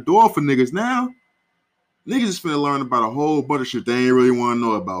opened the door for niggas now. Niggas is finna learn about a whole bunch of shit they ain't really want to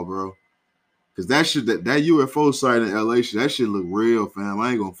know about, bro. Cause that shit, that UFO site in LA shit, that shit look real, fam.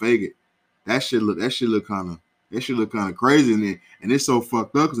 I ain't gonna fake it. That shit look kind of crazy, and it's so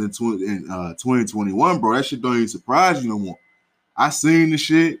fucked up. Cause in 2021, bro, that shit don't even surprise you no more. I seen the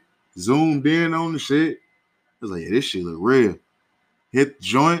shit, zoomed in on the shit. I was like, yeah, this shit look real. Hit the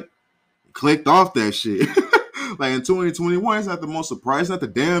joint, clicked off that shit. Like in 2021, it's not the most surprising, it's not the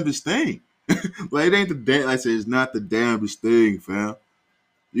damnedest thing. Like it ain't like I said, it's not the damnedest thing, fam.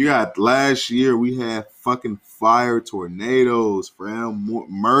 You got last year we had fucking fire tornadoes, fam,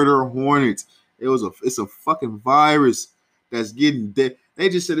 murder hornets. It's a fucking virus that's getting dead. They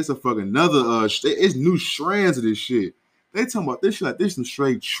just said it's a fucking another it's new strands of this shit. They talking about this shit like this some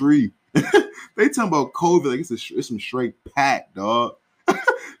straight tree. They talking about COVID like it's some straight pack, dog.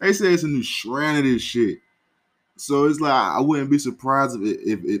 They say it's a new strand of this shit. So it's like I wouldn't be surprised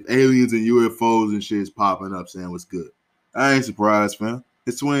if aliens and UFOs and shit is popping up saying what's good. I ain't surprised, fam.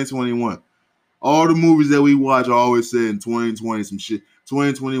 It's 2021. All the movies that we watch always said in 2020 some shit.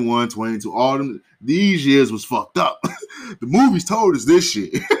 2021, 22, all them these years was fucked up. The movies told us this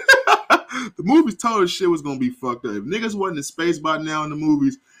shit. The movies told us shit was gonna be fucked up. If niggas wasn't in space by now in the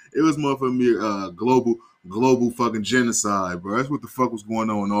movies, it was motherfucking global fucking genocide, bro. That's what the fuck was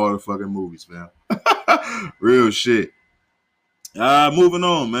going on in all the fucking movies, fam. Real shit. Moving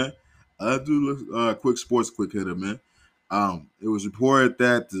on, man. Do quick sports quick hitter, man. It was reported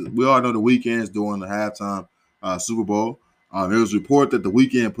that we all know the Weeknd's doing the halftime Super Bowl. It was reported that the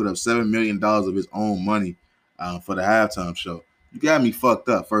Weeknd put up $7 million of his own money for the halftime show. You got me fucked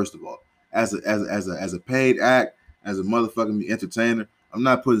up, first of all. As a paid act, as a motherfucking entertainer, I'm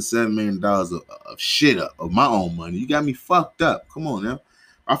not putting $7 million of shit up of my own money. You got me fucked up. Come on now.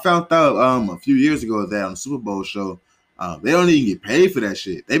 I found out a few years ago that on the Super Bowl show, they don't even get paid for that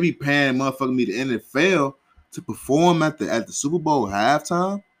shit. They be paying motherfucking me the NFL to perform at the Super Bowl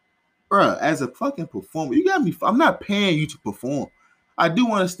halftime. Bruh, as a fucking performer, you got me. I'm not paying you to perform. I do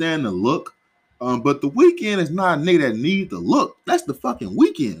understand the look, but the Weeknd is not a nigga that need the look. That's the fucking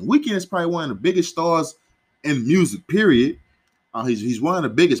Weeknd. Weeknd is probably one of the biggest stars in music, period. He's one of the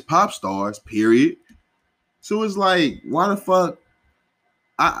biggest pop stars, period. So it's like, why the fuck?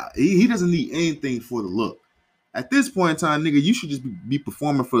 He doesn't need anything for the look. At this point in time, nigga, you should just be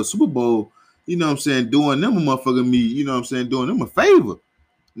performing for the Super Bowl. You know what I'm saying? Doing them a motherfucking me. You know what I'm saying? Doing them a favor.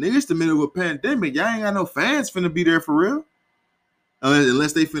 Nigga, it's the middle of a pandemic. Y'all ain't got no fans finna be there for real.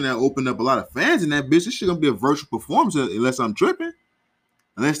 Unless they finna open up a lot of fans in that bitch. This shit gonna be a virtual performance unless I'm tripping.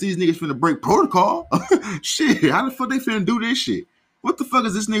 Unless these niggas finna break protocol. Shit, how the fuck they finna do this shit? What the fuck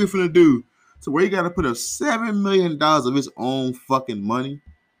is this nigga finna do? So where you gotta put up $7 million of his own fucking money?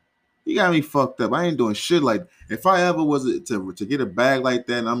 You got me fucked up. I ain't doing shit like if I ever was to get a bag like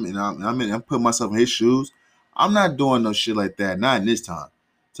that and I'm putting myself in his shoes, I'm not doing no shit like that. Not in this time.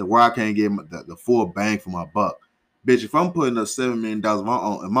 To where I can't get the full bang for my buck. Bitch, if I'm putting up $7 million of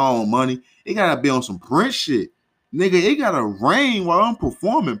my own money, it gotta be on some Prince shit. Nigga, it gotta rain while I'm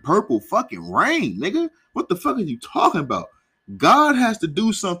performing Purple fucking Rain, nigga. What the fuck are you talking about? God has to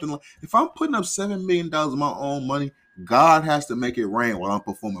do something. Like, if I'm putting up $7 million of my own money, God has to make it rain while I'm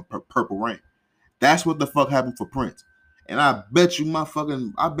performing Purple Rain. That's what the fuck happened for Prince. And I bet you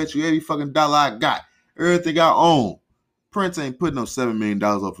every fucking dollar I got, everything I own, Prince ain't putting up $7 million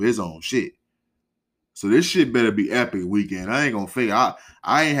off of his own shit. So this shit better be epic Weeknd. I ain't gonna fake it.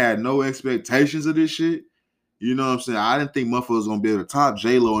 I ain't had no expectations of this shit. You know what I'm saying? I didn't think motherfuckers was gonna be able to top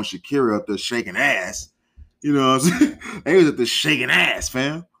J-Lo and Shakira up there shaking ass. You know what I'm saying? They was at the shaking ass,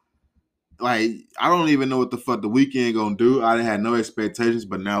 fam. Like, I don't even know what the fuck the Weeknd gonna do. I didn't have no expectations,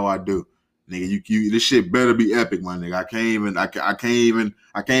 but now I do. Nigga, you this shit better be epic, my nigga. I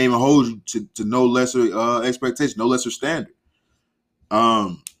can't even hold you to no lesser expectation, no lesser standard.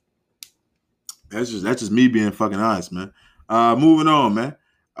 That's just me being fucking honest, man. Moving on, man.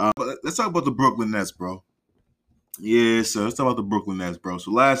 Let's talk about the Brooklyn Nets, bro. Yeah, so let's talk about the Brooklyn Nets, bro.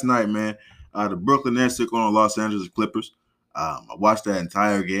 So last night, man, the Brooklyn Nets took on the Los Angeles Clippers. I watched that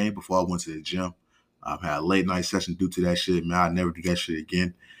entire game before I went to the gym. I've had a late night session due to that shit, man. I'd never do that shit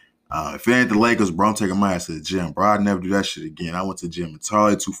again. If it ain't the Lakers, bro, I'm taking my ass to the gym, bro. I'd never do that shit again. I went to the gym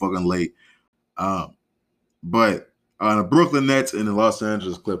entirely too fucking late. But the Brooklyn Nets and the Los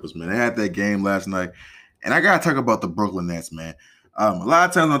Angeles Clippers, man, they had that game last night. And I got to talk about the Brooklyn Nets, man. A lot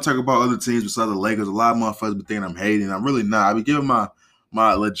of times when I talk about other teams besides the Lakers, a lot of motherfuckers be thinking I'm hating. I'm really not. I be giving my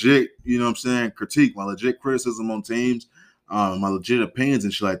legit, you know what I'm saying, critique, my legit criticism on teams, my legit opinions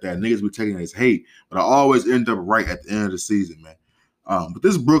and shit like that. Niggas be taking it as hate. But I always end up right at the end of the season, man. But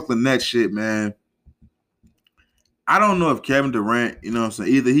this Brooklyn Nets shit, man, I don't know if Kevin Durant, you know what I'm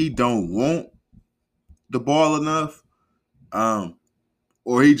saying, either he don't want the ball enough,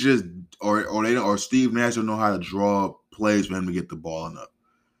 or he just, or Steve Nash don't know how to draw plays for him to get the ball enough.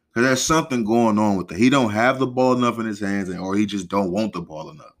 Because there's something going on with that. He don't have the ball enough in his hands, or he just don't want the ball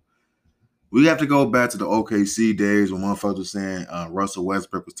enough. We have to go back to the OKC days when motherfuckers were saying Russell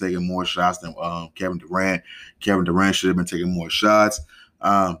Westbrook was taking more shots than Kevin Durant. Kevin Durant should have been taking more shots.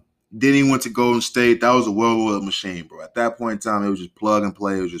 Then he went to Golden State. That was a well-oiled machine, bro. At that point in time, it was just plug and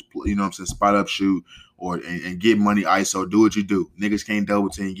play. It was just, you know what I'm saying, spot up, shoot, and get money, ISO, do what you do. Niggas can't double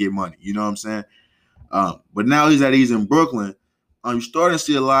team and get money. You know what I'm saying? But now he's in Brooklyn. You're starting to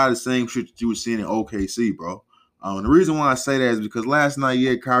see a lot of the same shit that you were seeing in OKC, bro. And the reason why I say that is because last night,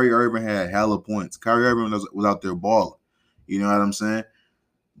 yeah, Kyrie Irving had hella points. Kyrie Irving was out there balling. You know what I'm saying?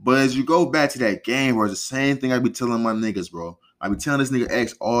 But as you go back to that game, bro, it's the same thing I be telling my niggas, bro. I be telling this nigga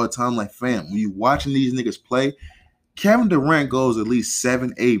X all the time, like, fam, when you watching these niggas play, Kevin Durant goes at least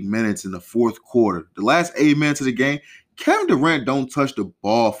 7-8 minutes in the fourth quarter. The last 8 minutes of the game, Kevin Durant don't touch the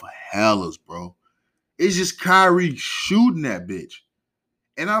ball for hellas, bro. It's just Kyrie shooting that bitch.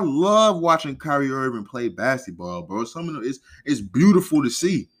 And I love watching Kyrie Irving play basketball, bro. It's beautiful to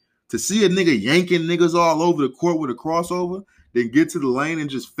see. To see a nigga yanking niggas all over the court with a crossover, then get to the lane and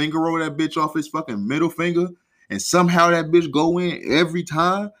just finger roll that bitch off his fucking middle finger, and somehow that bitch go in every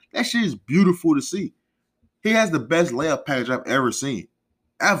time. That shit is beautiful to see. He has the best layup package I've ever seen.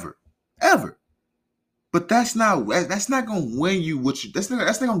 Ever. But that's not gonna win you what you. That's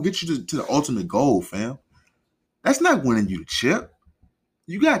not gonna get you to the ultimate goal, fam. That's not winning you the chip.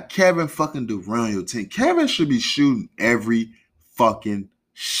 You got Kevin fucking Durant on your team. Kevin should be shooting every fucking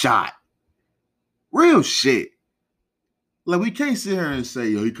shot. Real shit. Like, we can't sit here and say,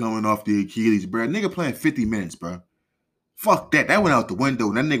 yo, he coming off the Achilles, bro. Nigga playing 50 minutes, bro. Fuck that. That went out the window.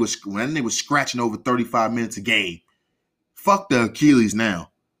 When that nigga was scratching over 35 minutes a game. Fuck the Achilles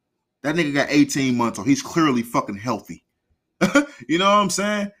now. That nigga got 18 months on. He's clearly fucking healthy. You know what I'm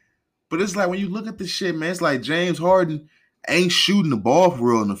saying? But it's like, when you look at this shit, man, it's like James Harden ain't shooting the ball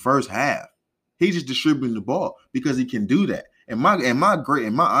for real in the first half. He's just distributing the ball because he can do that. In my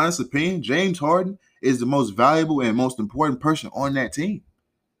honest opinion, James Harden is the most valuable and most important person on that team.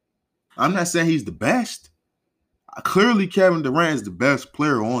 I'm not saying he's the best. Clearly, Kevin Durant is the best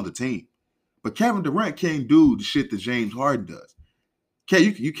player on the team. But Kevin Durant can't do the shit that James Harden does.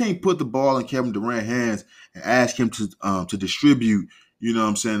 You can't put the ball in Kevin Durant's hands and ask him to distribute, you know what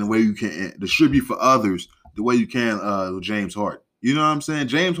I'm saying, the way you can distribute for others the way you can with James Harden. You know what I'm saying?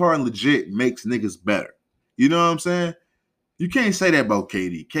 James Harden legit makes niggas better. You know what I'm saying? You can't say that about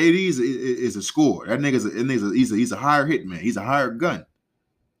KD. KD is a scorer. That he's a higher hit man. He's a higher gun.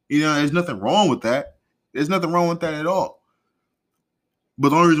 You know, there's nothing wrong with that. There's nothing wrong with that at all. But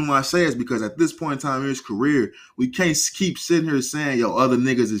the only reason why I say it is because at this point in time in his career, we can't keep sitting here saying, yo, other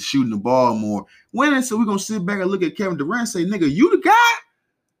niggas is shooting the ball more. When so we're going to sit back and look at Kevin Durant and say, nigga, you the guy?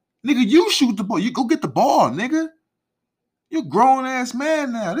 Nigga, you shoot the ball. You go get the ball, nigga. You're a grown-ass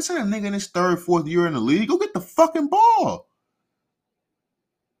man now. This ain't a nigga in his third, fourth year in the league. Go get the fucking ball.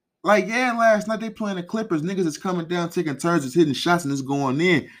 Like, yeah, last night they playing the Clippers. Niggas is coming down, taking turns, is hitting shots, and it's going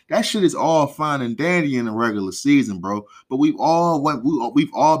in. That shit is all fine and dandy in the regular season, bro. But we've all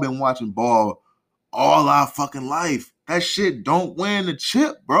been watching ball all our fucking life. That shit don't win the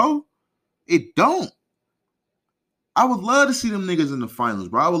chip, bro. It don't. I would love to see them niggas in the finals,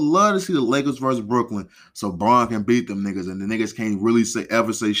 bro. I would love to see the Lakers versus Brooklyn so Bron can beat them niggas and the niggas can't really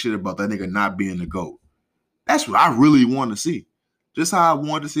ever say shit about that nigga not being the GOAT. That's what I really want to see. Just how I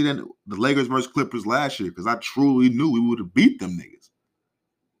wanted to see that the Lakers versus Clippers last year, because I truly knew we would have beat them niggas.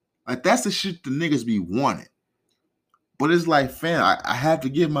 Like, that's the shit the niggas be wanting. But it's like, fam, I have to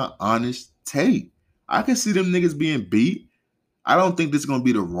give my honest take. I can see them niggas being beat. I don't think this is going to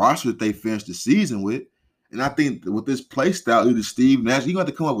be the roster that they finish the season with. And I think with this play style, either Steve Nash, you got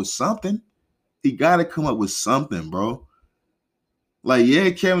to come up with something. He got to come up with something, bro. Like, yeah,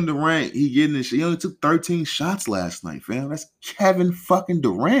 Kevin Durant, he getting this shit. He only took 13 shots last night, fam. That's Kevin fucking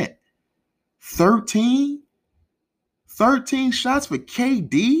Durant. 13? 13 shots for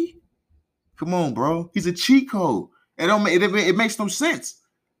KD? Come on, bro. He's a cheat code. It makes no sense.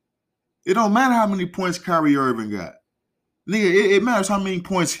 It don't matter how many points Kyrie Irving got. Nigga, it matters how many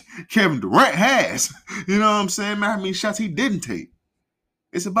points Kevin Durant has. You know what I'm saying? It matters how many shots he didn't take.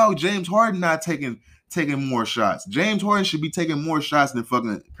 It's about James Harden not taking more shots. James Harden should be taking more shots than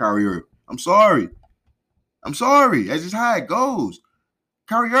fucking Kyrie Irving. I'm sorry. That's just how it goes.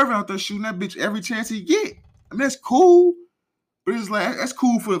 Kyrie Irving out there shooting that bitch every chance he get. I mean, that's cool. But it's like, that's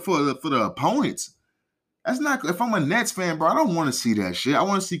cool for the opponents. That's not, if I'm a Nets fan, bro, I don't want to see that shit. I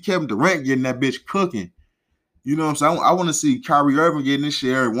want to see Kevin Durant getting that bitch cooking. You know what I'm saying? I want to see Kyrie Irving getting this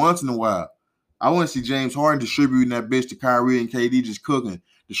shit every once in a while. I want to see James Harden distributing that bitch to Kyrie and KD just cooking,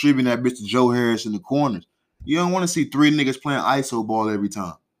 distributing that bitch to Joe Harris in the corners. You don't want to see three niggas playing ISO ball every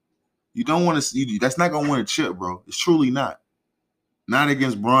time. You don't want to see, that's not going to win a chip, bro. It's truly not. Not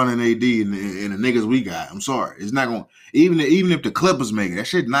against Bron and AD and the niggas we got. I'm sorry. It's not going to, even if the Clippers make it, that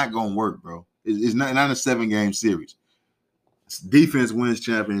shit not going to work, bro. It's not a 7-game series. Defense wins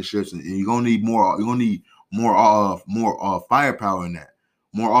championships, and you're going to need more. You're going to need more firepower in that.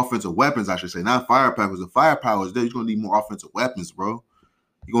 More offensive weapons, I should say. Not firepower, because the firepower is there. You're going to need more offensive weapons, bro.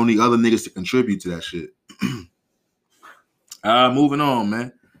 You're going to need other niggas to contribute to that shit. Moving on,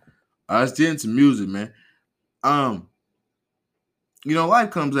 man. Let's get into music, man. You know, life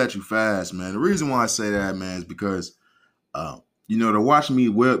comes at you fast, man. The reason why I say that, man, is because, you know, to watch me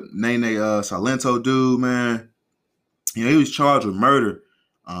whip Nene Salento dude, man, you know, he was charged with murder,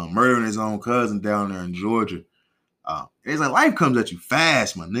 murdering his own cousin down there in Georgia. It's like life comes at you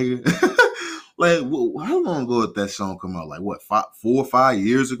fast, my nigga. Like, how long ago did that song come out? Like, what, 4 or 5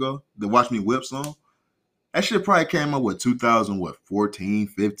 years ago? The Watch Me Whip song? That shit probably came out, 2014,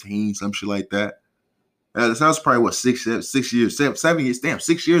 15, some shit like that. That was probably, 6 years, 7 years, damn,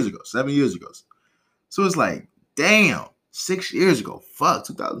 6 years ago, 7 years ago. So it's like, damn, 6 years ago, fuck,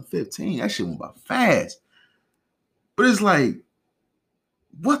 2015, that shit went by fast. But it's like,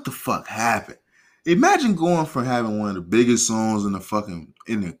 what the fuck happened? Imagine going from having one of the biggest songs in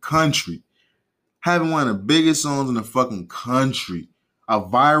the country, having one of the biggest songs in the fucking country, a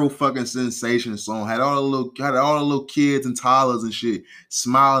viral fucking sensation song, had all the little kids and toddlers and shit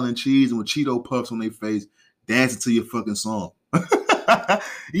smiling and cheesing with Cheeto puffs on their face, dancing to your fucking song.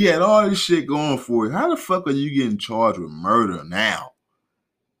 You had all this shit going for you. How the fuck are you getting charged with murder now?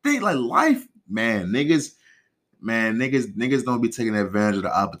 They like life, man. Niggas don't be taking advantage of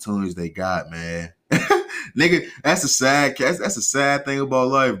the opportunities they got, man. Nigga, that's a sad thing about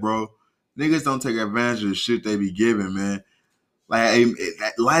life, bro. Niggas don't take advantage of the shit they be giving, man. Like,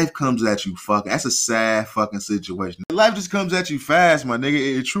 life comes at you fucking. That's a sad fucking situation. Life just comes at you fast, my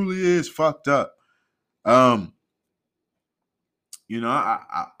nigga. It truly is fucked up. You know,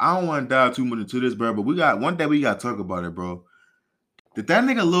 I don't want to dive too much into this, bro, but one day we got to talk about it, bro. Did that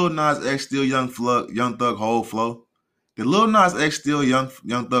nigga Lil Nas X steal Young Thug whole flow? Did Lil Nas X steal Young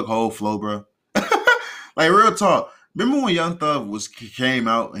Thug whole flow, bro? Like, real talk. Remember when Young Thug came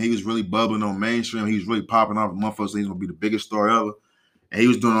out and he was really bubbling on mainstream? He was really popping off. Motherfuckers saying he was going to be the biggest star ever. And he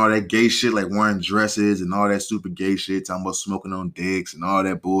was doing all that gay shit, like wearing dresses and all that super gay shit, talking about smoking on dicks and all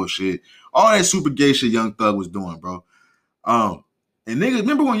that bullshit. All that super gay shit Young Thug was doing, bro. And niggas,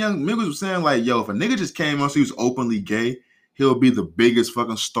 remember when Young niggas was saying, like, yo, if a nigga just came out, so he was openly gay, he'll be the biggest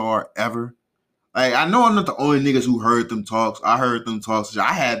fucking star ever. Like, I know I'm not the only niggas who heard them talks. I heard them talks.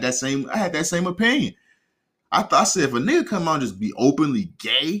 I had that same opinion. I said, if a nigga come out and just be openly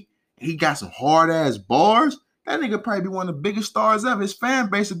gay, and he got some hard ass bars, that nigga probably be one of the biggest stars ever. His fan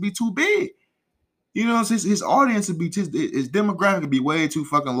base would be too big. You know, his audience would be, his demographic would be way too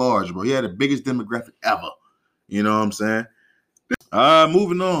fucking large, bro. He had the biggest demographic ever. You know what I'm saying?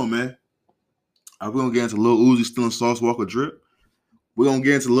 Moving on, man. We're going to get into Lil Uzi stealing Sauce Walker drip.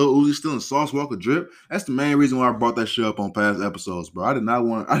 That's the main reason why I brought that shit up on past episodes, bro. I did not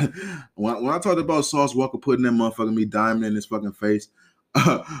want when I talked about Sauce Walker putting that motherfucking me diamond in his fucking face,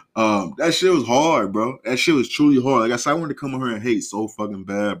 that shit was hard, bro. That shit was truly hard. Like I said, I wanted to come over here and hate so fucking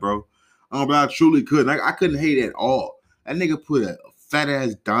bad, bro. But I truly couldn't. I couldn't hate at all. That nigga put a fat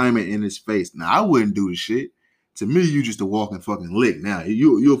ass diamond in his face. Now, I wouldn't do the shit. To me, you just a walking fucking lick. Now,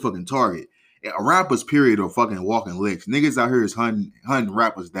 you're a fucking target. Rappers, period, are fucking walking licks. Niggas out here is hunting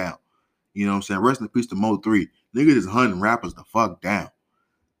rappers down. You know what I'm saying? Rest in peace to Mo3. Niggas is hunting rappers the fuck down.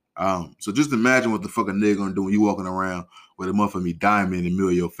 So just imagine what the fuck a nigga gonna do when you walking around with a motherfucking diamond in the middle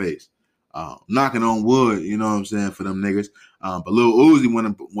of your face. Knocking on wood, you know what I'm saying, for them niggas. But Lil Uzi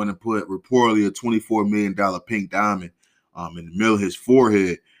went and put reportedly a $24 million pink diamond in the middle of his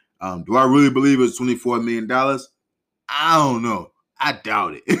forehead. Do I really believe it's $24 million? I don't know. I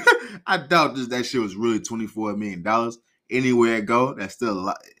doubt it. I doubt that shit was really $24 million. anywhere it go, that's still a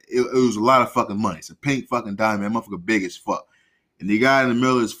lot. It was a lot of fucking money. It's a pink fucking diamond, that motherfucker big as fuck. And the guy in the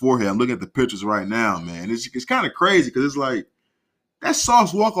middle of his forehead, I'm looking at the pictures right now, man. It's kind of crazy because it's like, that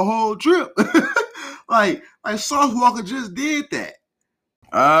Sauce Walka whole drip. like Sauce Walka just did that.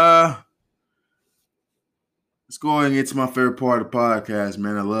 Let's go ahead and get to my favorite part of the podcast,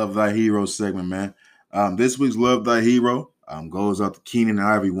 man. I Love Thy Hero segment, man. This week's Love Thy Hero goes out to Keenan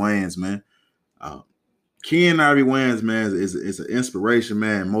Ivory Wayans, man. Keenan Ivory Wayans, man, is an inspiration,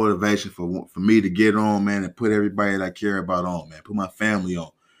 man, motivation for me to get on, man, and put everybody that I care about on, man. Put my family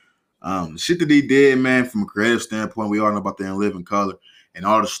on. The shit that he did, man, from a creative standpoint, we all know about that in Living Color and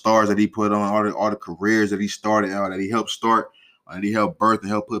all the stars that he put on, all the careers that he started, that he helped start, that he helped birth and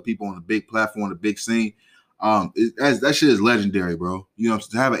help put people on the big platform, the big scene. That shit is legendary, bro. You know,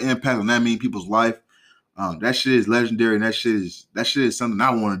 to have an impact on that many people's life, that shit is legendary, and that shit is something I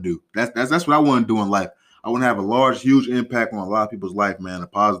want to do. That's what I want to do in life. I want to have a large, huge impact on a lot of people's life, man, in a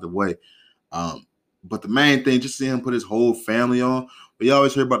positive way. But the main thing, just seeing him put his whole family on. But you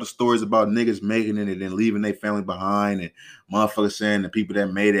always hear about the stories about niggas making it and then leaving their family behind, and motherfuckers saying the people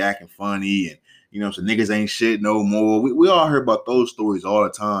that made it acting funny, and you know, so niggas ain't shit no more. We all hear about those stories all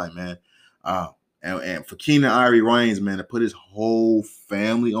the time, man. And for Keenan Ivory Wayans, man, to put his whole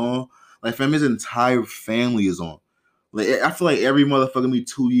family on, like, fam, his entire family is on. Like, I feel like every motherfucking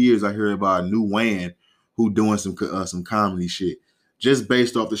 2 years I hear about a new Wayne who doing some comedy shit, just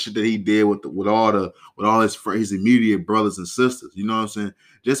based off the shit that he did with all his immediate brothers and sisters. You know what I'm saying?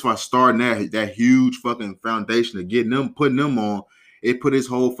 Just by starting that huge fucking foundation of putting them on, it put his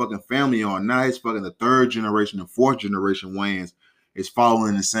whole fucking family on. Now he's fucking the third generation and fourth generation Wayans is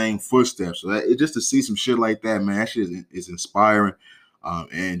following the same footsteps. So just to see some shit like that, man, that shit is inspiring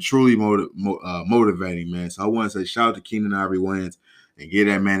and truly motivating, man. So I want to say shout out to Keenan Ivory Wayans and give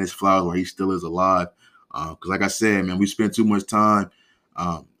that man his flowers while he still is alive. Because like I said, man, we spend too much time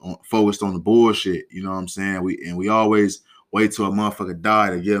focused on the bullshit. You know what I'm saying? We always wait till a motherfucker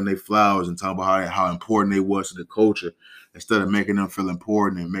die to give them their flowers and talk about how important they was to the culture, instead of making them feel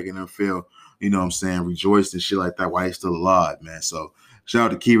important and making them feel, you know what I'm saying, rejoiced and shit like that while he's still alive, man. So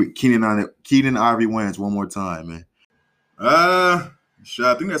shout out to Keenan Ivory Wayans one more time, man. I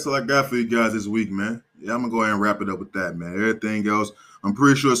think that's all I got for you guys this week, man. Yeah, I'm gonna go ahead and wrap it up with that, man. Everything else, I'm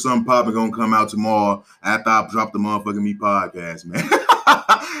pretty sure something popping gonna come out tomorrow after I drop the motherfucking Me podcast, man.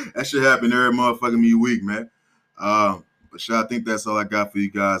 That shit happen every motherfucking Me week, man. But I think that's all I got for you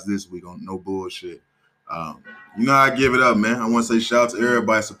guys this week on No Bullshit. You know how I give it up, man. I want to say shout out to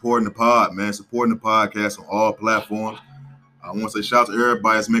everybody supporting the pod, man, supporting the podcast on all platforms. I want to say shout out to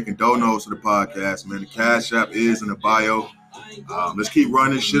everybody that's making donos to the podcast, man. The Cash App is in the bio. Let's keep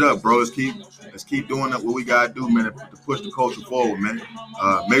running this shit up, bro. Let's keep doing what we gotta do, man, to push the culture forward, man.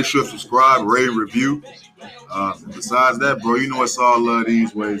 Make sure to subscribe, rate, review. Besides that, bro, you know it's all love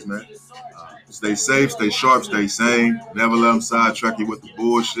these ways, man. Stay safe, stay sharp, stay sane. Never let them sidetrack you with the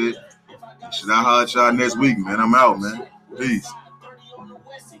bullshit. Should I holler at y'all next week, man? I'm out, man. Peace.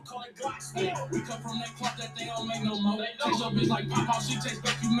 We come from that club that they don't make no more. They your bitch like Pop, she takes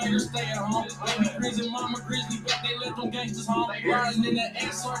back, you made her stay at home. Baby prison, mama grizzly, but they let them gangsters home. Riding in that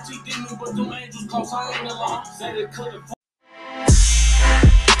SRT demon, but them angels close, I ain't alone. Say they couldn't